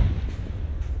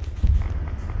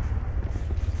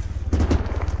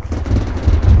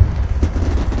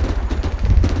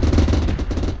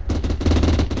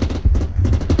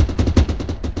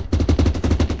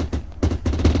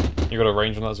 You got a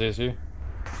range on that ZSU?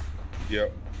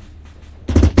 Yep.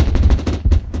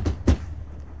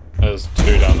 There's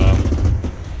two down there.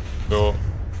 Cool.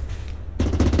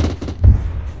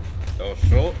 Oh,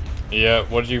 short? Yeah,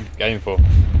 what did you aim for?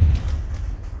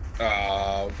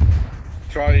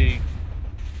 Try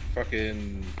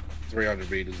fucking 300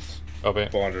 meters. Copy.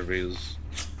 400 meters.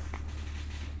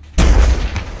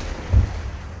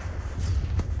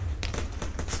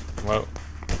 Well,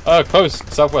 close,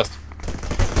 southwest.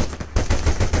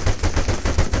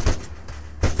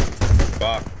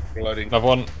 Fuck, reloading. Another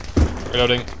one,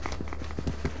 reloading.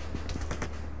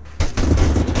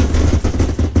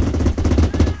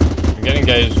 I'm getting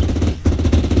engaged.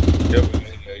 Yep, I'm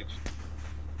engaged.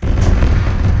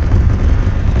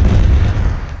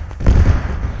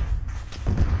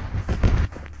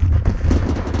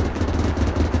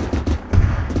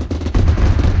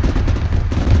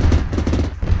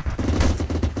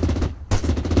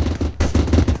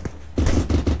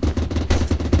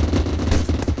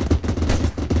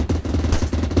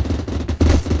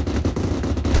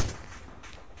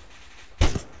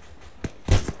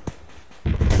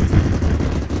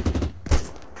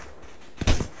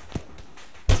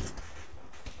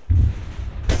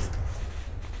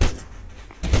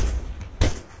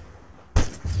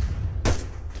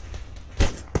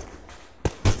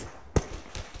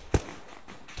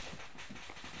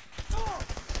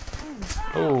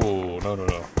 Oh, no, no,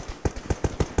 no.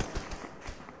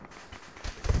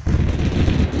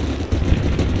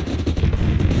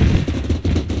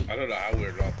 I don't know how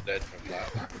we're not dead from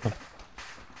that.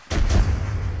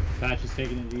 Patch is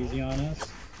taking it easy on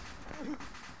us.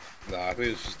 Nah, I think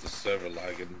it's just the server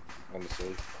lagging,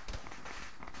 honestly.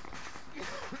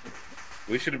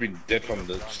 We should have been dead from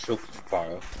the choke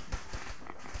fire.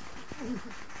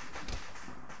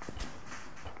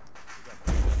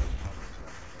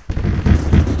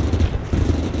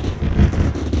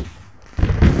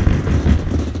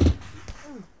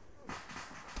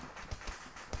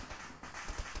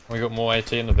 We got more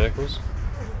AT in the vehicles?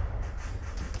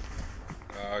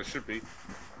 It should be.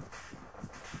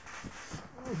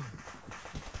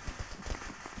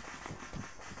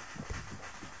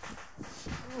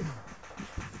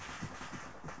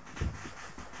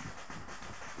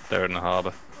 They're in the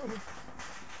harbour.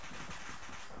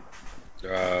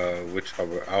 Which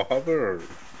harbour? Our harbour or?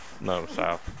 No,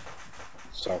 south.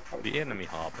 South harbour. The enemy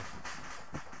harbour.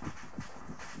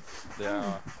 They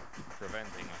are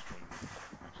preventing us from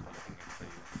actually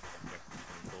looking at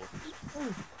the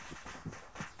importance.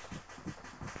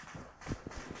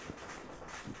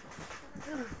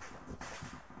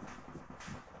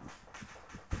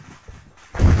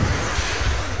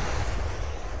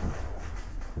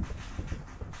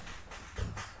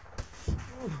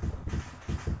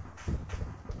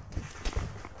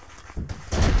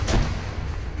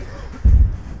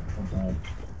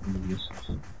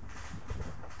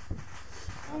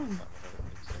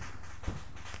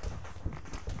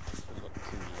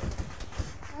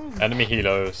 Enemy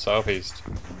helo, southeast.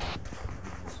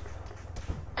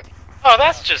 Oh,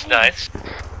 that's just nice.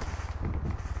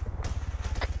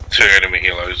 2 enemy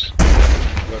helos.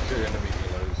 Got 2 enemy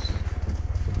helos.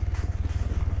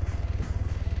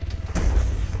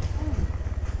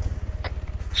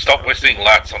 Stop wasting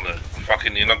lats on the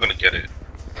fucking. You're not gonna get it.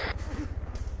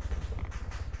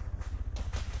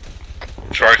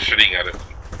 Try shooting at it.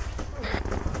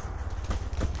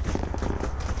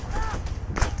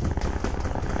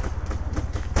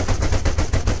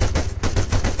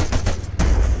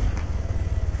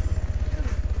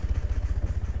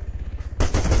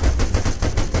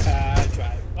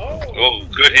 Oh,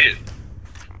 good hit.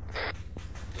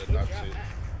 That's it.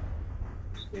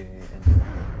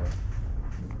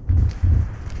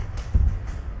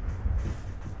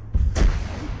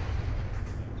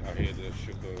 I hear the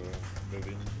sugar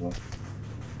moving.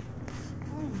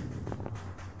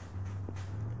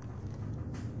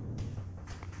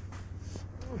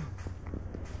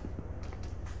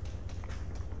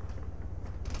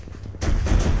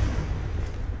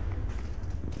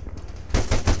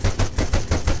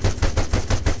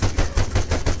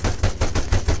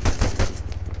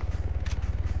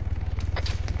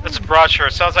 This is Broadshore.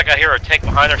 It sounds like I hear a tank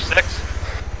behind our 6.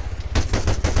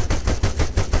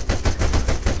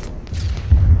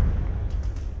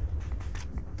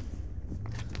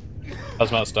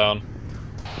 Hazmat's down.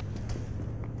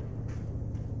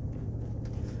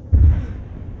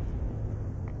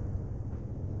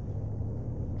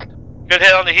 Good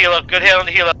hit on the helo. Good hit on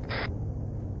the helo.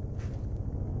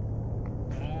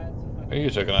 Oh, you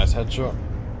took a nice headshot.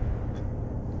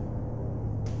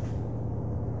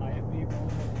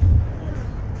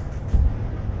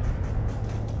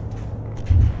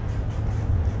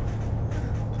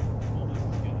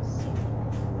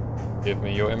 Give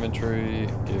me your inventory,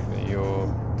 give me your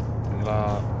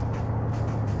that.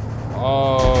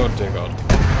 Oh dear god.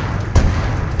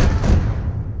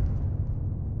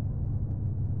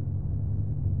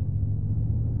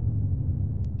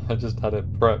 I just had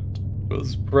it prepped. It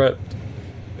was prepped.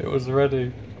 It was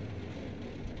ready.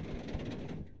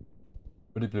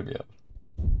 But he blew me up.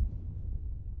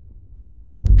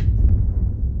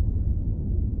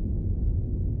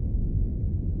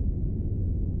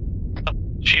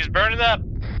 She's burning up.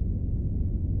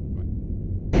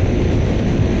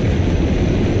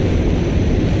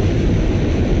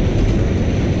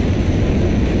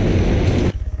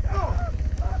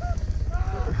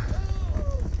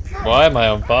 Why am I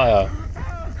on fire?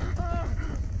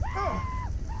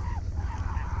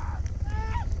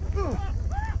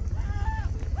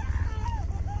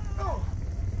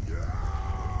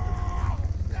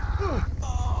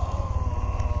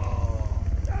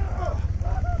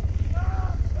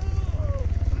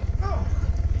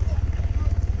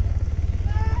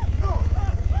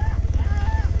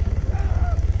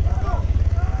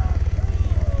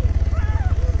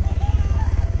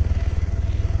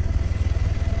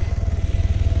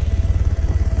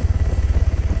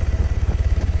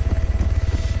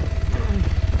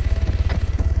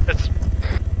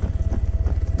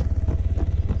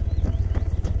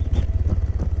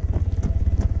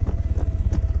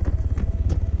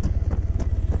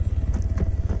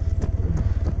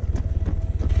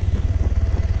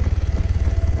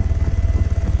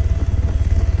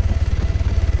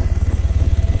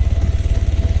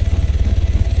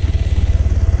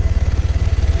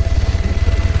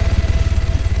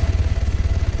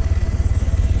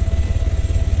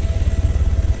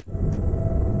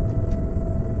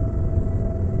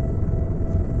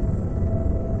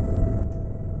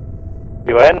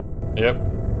 You in? Yep.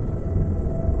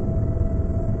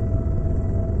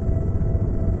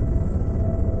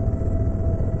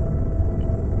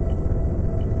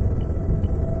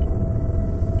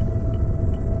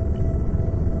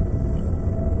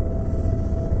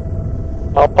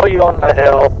 I'll put you on the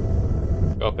hill.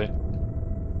 Copy.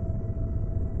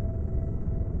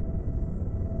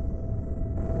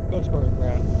 Go to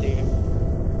ground.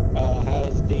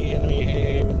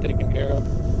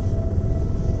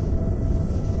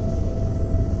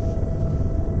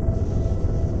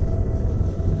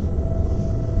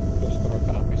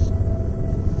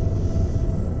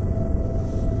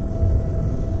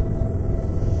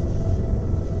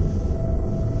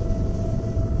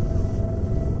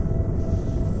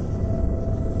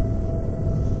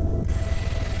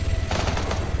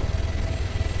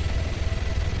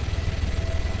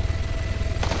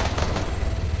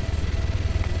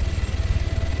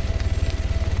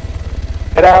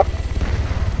 Get out.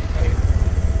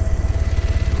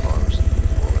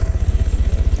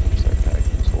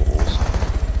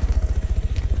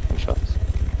 Shots.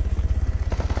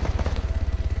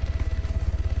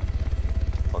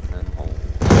 Plug them holes.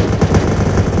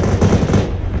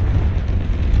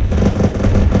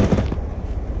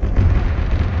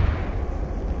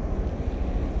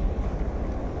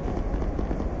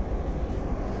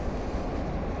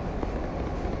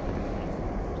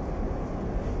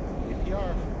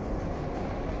 APR.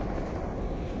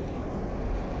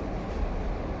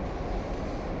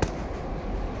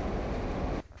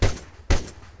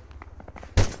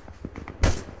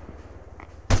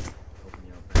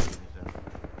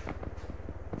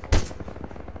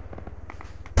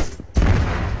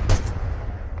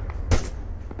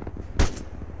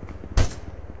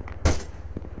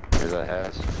 Here's that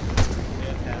has.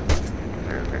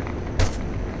 There.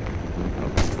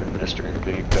 Administering a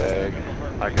big bag.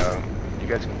 I got him. You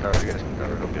guys can cover.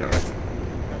 It'll be alright.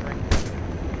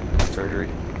 Surgery.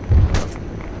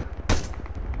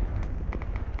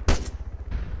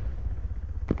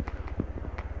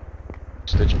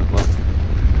 Stitching them up.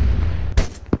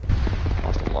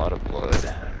 Lost a lot of blood.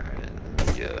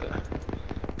 Yeah.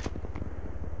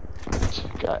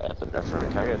 Got epinephrine.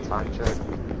 Can I get a time check?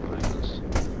 What is this?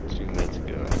 2 minutes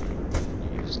ago.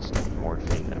 Used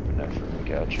morphine, epinephrine.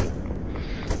 Gotcha.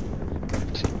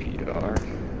 CPR.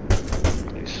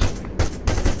 Nice.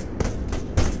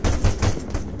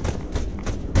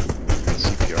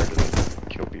 CPR doesn't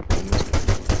kill people in this game.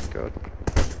 God.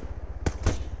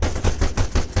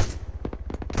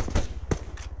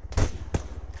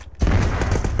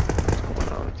 What's going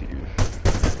on with you?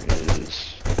 There is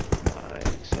my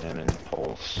examine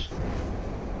pulse.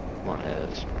 Come on,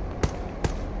 heads.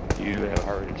 You have a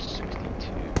heart of 62.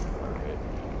 Alright.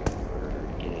 We're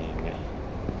getting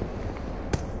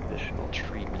additional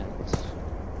treatments.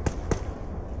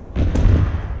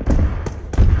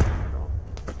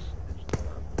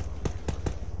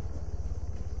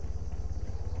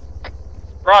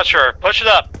 Roger, push it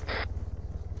up.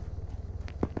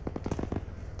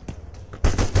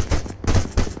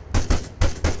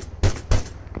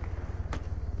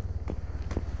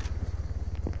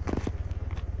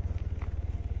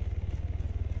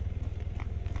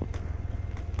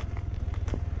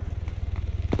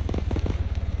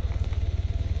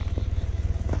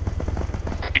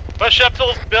 Push up to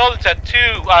those buildings at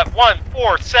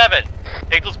 147.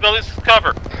 Take those buildings as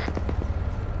cover.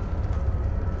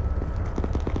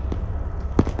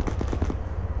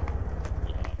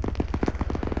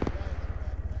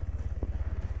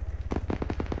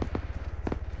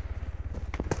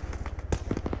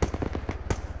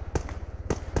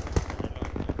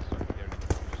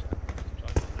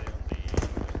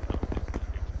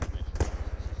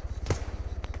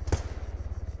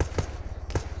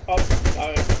 Oh,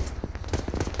 sorry.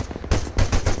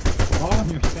 Oh,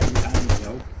 you're spending time,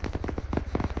 yo.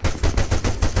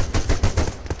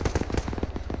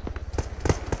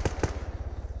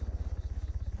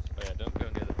 Oh yeah, don't go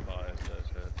near the fires, those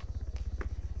hurt.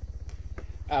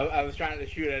 I was trying to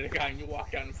shoot at a guy and you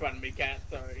walked out in front of me, Cat.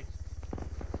 Sorry.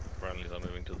 Friendlies are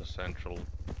moving to the central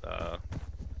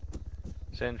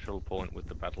point with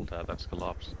the battle tab that's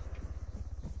collapsed.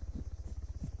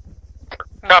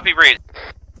 Copy, read.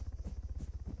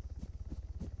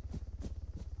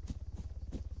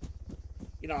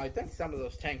 You know, I think some of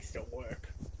those tanks still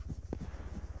work.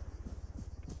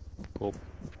 Cool.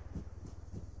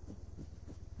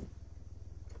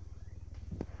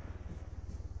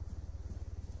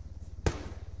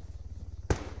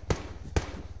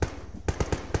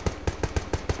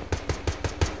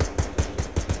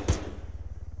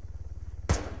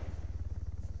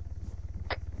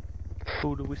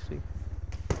 Who do we see?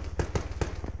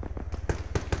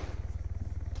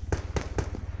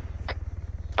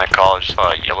 My college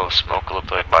saw yellow smoke look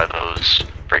like by those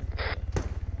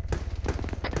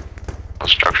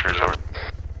structures over.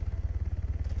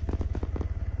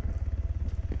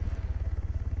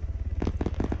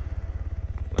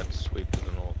 Let's sweep to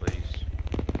the northeast.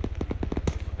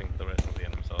 I think the rest of the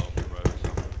enemies are off the road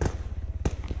somewhere.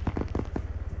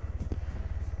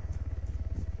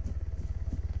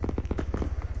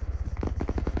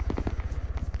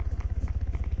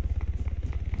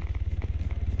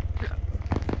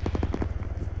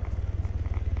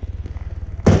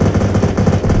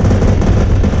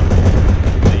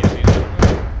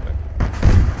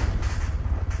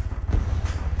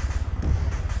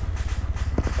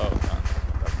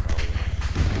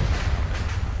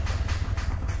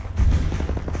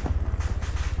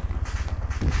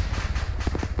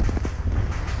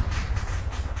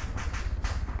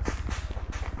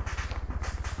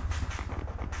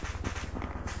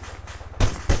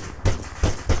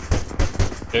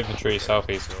 Infantry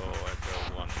southeast. So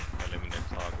Echo 1, eliminate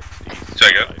targets east.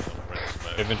 Take it.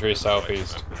 Infantry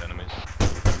southeast. With enemies.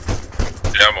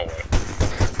 Yeah, I'm away.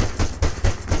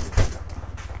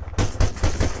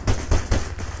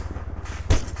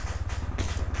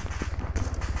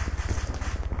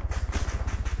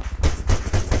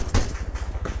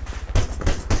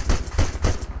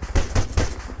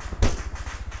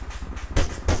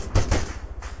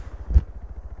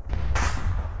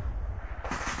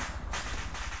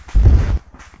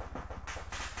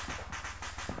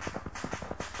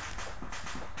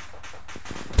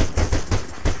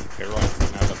 Okay, right.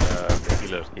 Now that the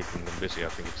healer's keeping them busy, I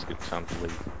think it's a good time to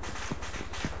leave.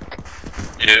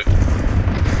 Yeah.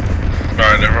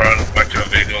 Alright, everyone, back to our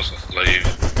vehicles, let's leave.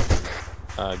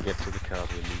 Get to the car,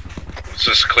 we leave. It's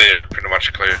just clear, pretty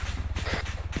much clear.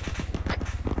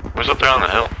 What's up there on the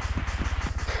hill?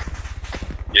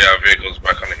 Yeah, our vehicle's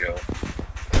back on the hill.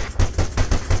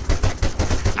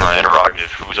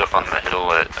 Interrogative, who's up on the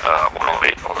hill at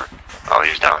 108 over? Oh,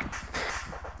 he's down.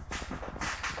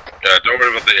 Yeah, don't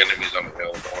worry about the enemies on the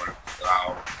hill, don't worry.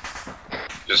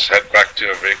 Just head back to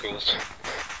our vehicles.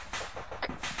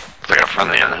 They got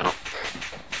friendly on the hill.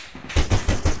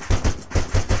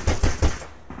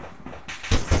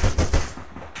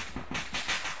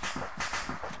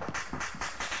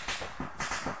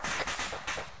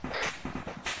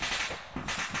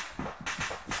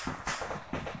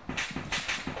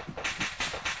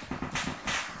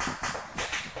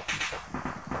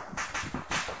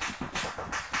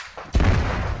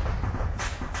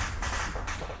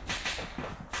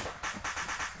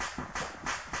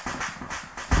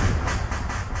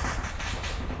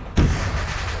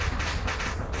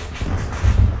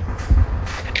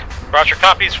 Roger,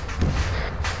 copies.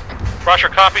 Roger,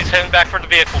 copies, heading back for the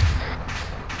vehicle.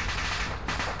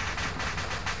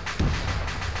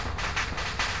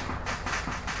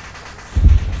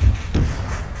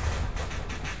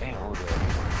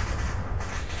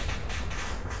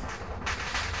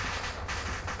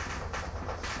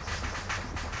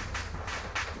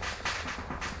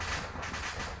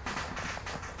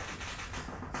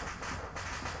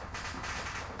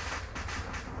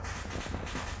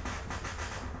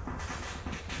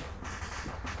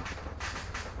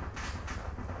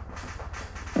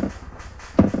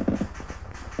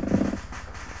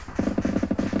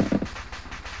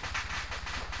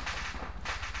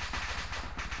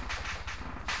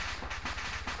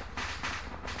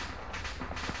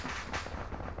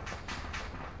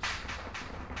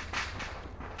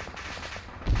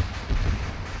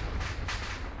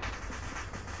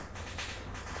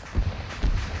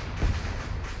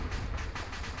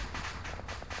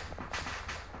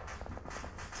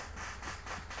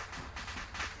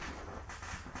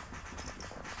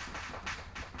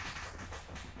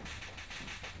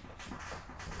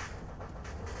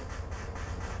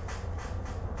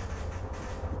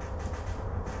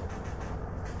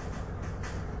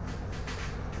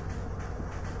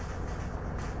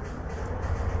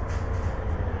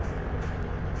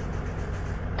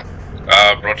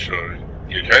 Roger,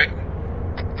 you okay?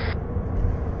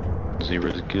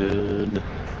 Zero's good.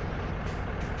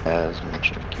 As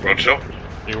much. Roger?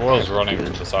 He was running to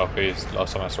the southeast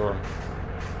last time I saw him.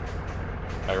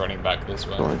 They're running back this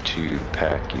way. Going to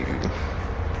pack you.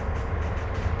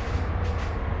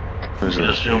 You can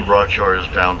assume Broadshore is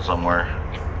down somewhere.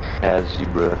 As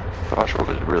Zebra. Broadshore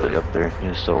was really up there.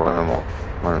 He's still running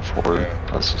forward. Yeah.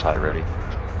 Plus it's high ready.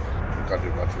 Can't do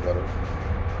much about it.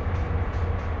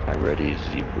 High ready,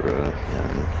 Zebra,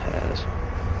 and has.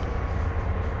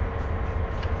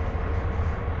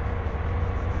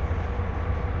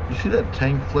 You see that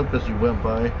tank flip as you went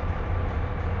by?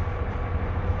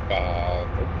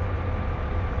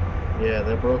 Yeah,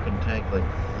 that broken tank like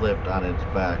flipped on its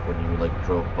back when you like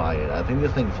drove by it. I think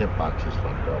this thing's hitbox is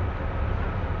fucked up.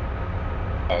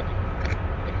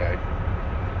 Okay.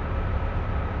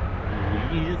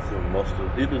 Yes, I must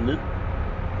have hidden it.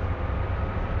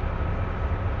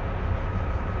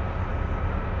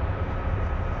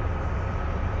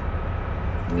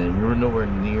 And then you were nowhere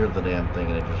near the damn thing,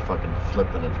 and it just fucking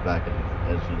flipped on its back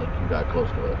as you got close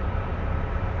to it.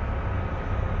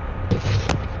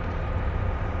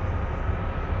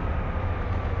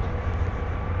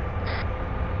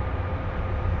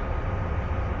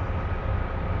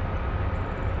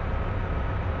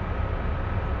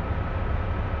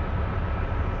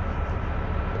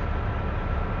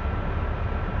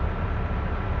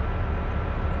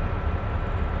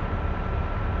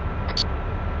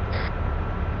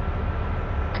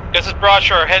 This is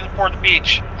Broadshore, heading for the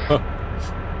beach. You're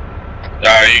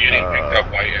getting picked up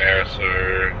by air,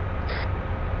 sir.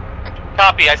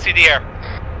 Copy, I see the air.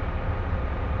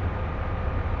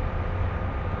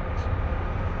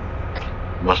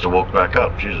 Must have woke back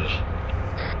up. Jesus.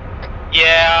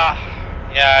 Yeah,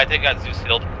 I think I got Zeus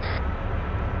healed.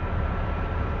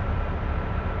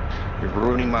 You're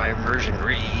ruining my immersion,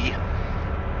 Ree.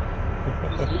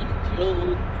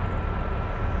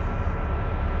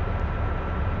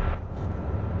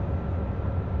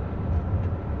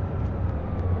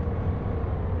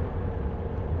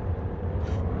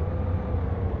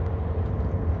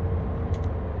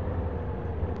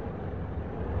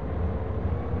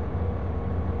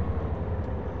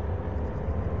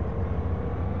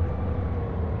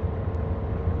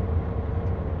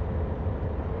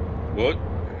 What?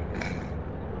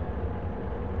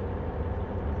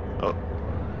 Oh.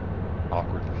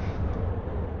 Awkward.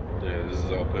 Yeah, this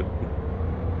is awkward.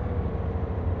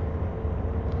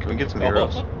 Can we get some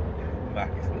heroes?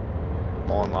 Max.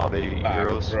 On my baby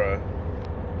heroes. Bro.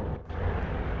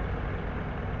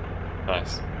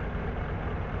 Nice.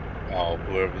 Oh,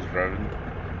 whoever's driving.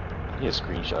 Get a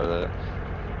screenshot of that.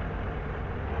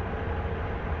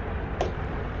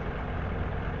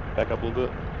 Back up a little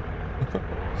bit.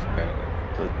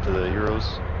 to the heroes.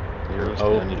 The heroes.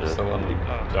 Oh, I need to. someone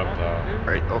jumped out.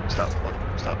 Right. Oh, stop.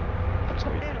 Stop. I'm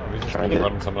sorry. We just Trying need to to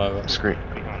run someone over. Screen.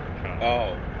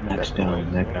 Oh. Next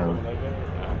down, next down.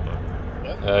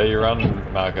 You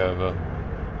run Mark over.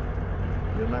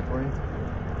 Good Mac for you?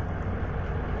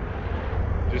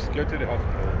 Just go to the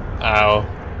hospital. Ow.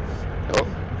 Oh.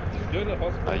 Go to the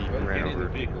hospital. You Don't ran get in over. the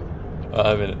vehicle.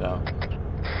 I'm in it now.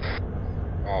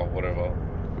 Oh, whatever.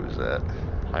 Who's that?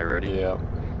 Hi, ready? Yeah.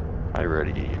 Hi,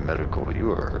 ready. Medical.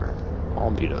 You are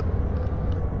all beat up.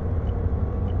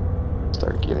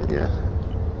 Start giving you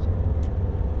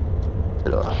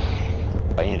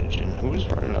bandaging. Who's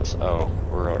running us? Oh,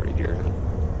 we're already here.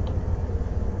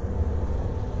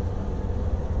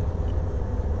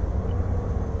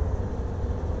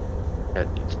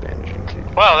 That needs bandaging too.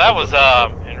 Wow, that was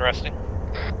interesting.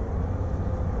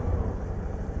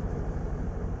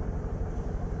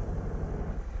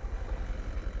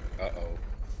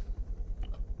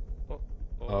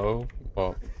 Oh,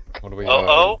 what do we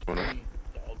Oh.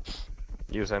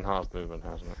 Use enhanced movement,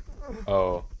 hasn't it?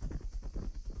 Oh.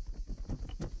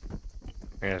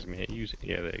 Yes, me. Use it.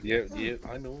 Yeah, there Yeah, yeah,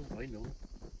 I know.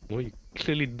 No, you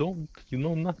clearly don't. You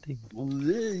know nothing.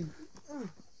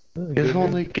 It's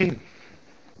only a game.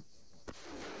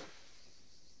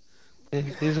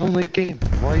 It's only a game.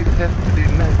 Why you have to be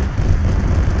mad?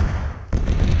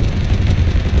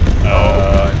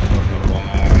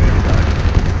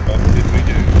 What did we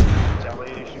do?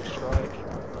 Retaliation strike.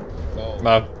 Oh.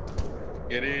 Mav.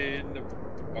 Get in the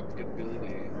fucking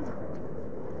building.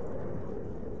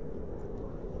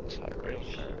 It's high rate.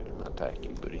 I'm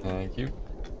attacking, buddy. Thank you.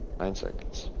 9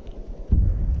 seconds.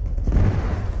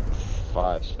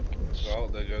 5 seconds. Well,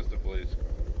 there goes the police.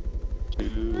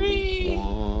 2,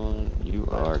 1. You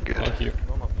are good. Thank you.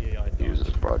 Use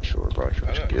this broadshore.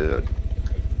 Broadshore's good.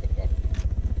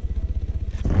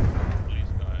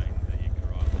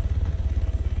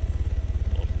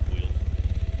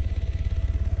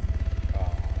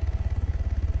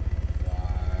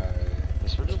 The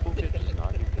surgical kit does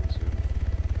not get consumed.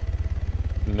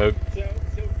 Nope. So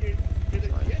did a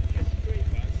jet just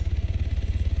strafe us?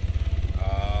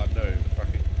 No,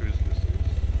 fucking cruise missiles.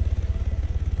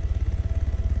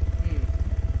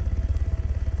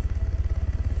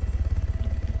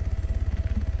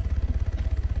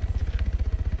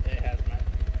 It has, man.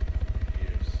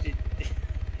 Yes. Did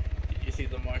you see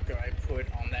the marker I put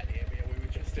on that area we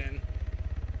were just in?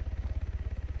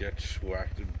 Get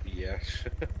schwacked and BS.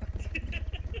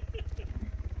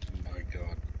 My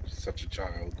god, such a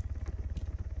child.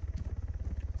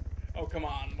 Oh come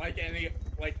on, like any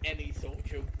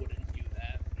soldier wouldn't do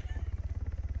that.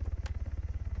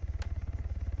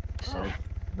 So,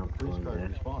 no going there.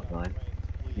 Fine.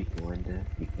 You can go in there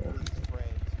because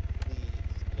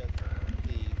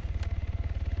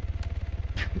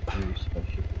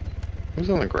Who's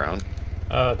on the ground?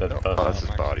 That's that's his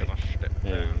body.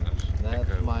 Yeah.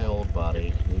 That's my old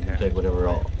body. You can take whatever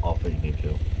off it you need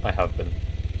to. I have been.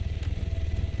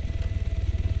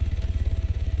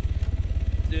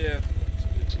 Yeah.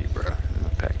 Zebra in the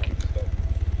packing.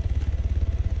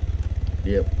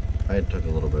 Yep. I took a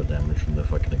little bit of damage from the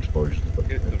fucking explosions, but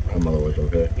I'm otherwise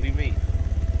okay. What do you mean?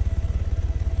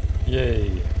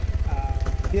 Yay.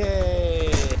 Yay!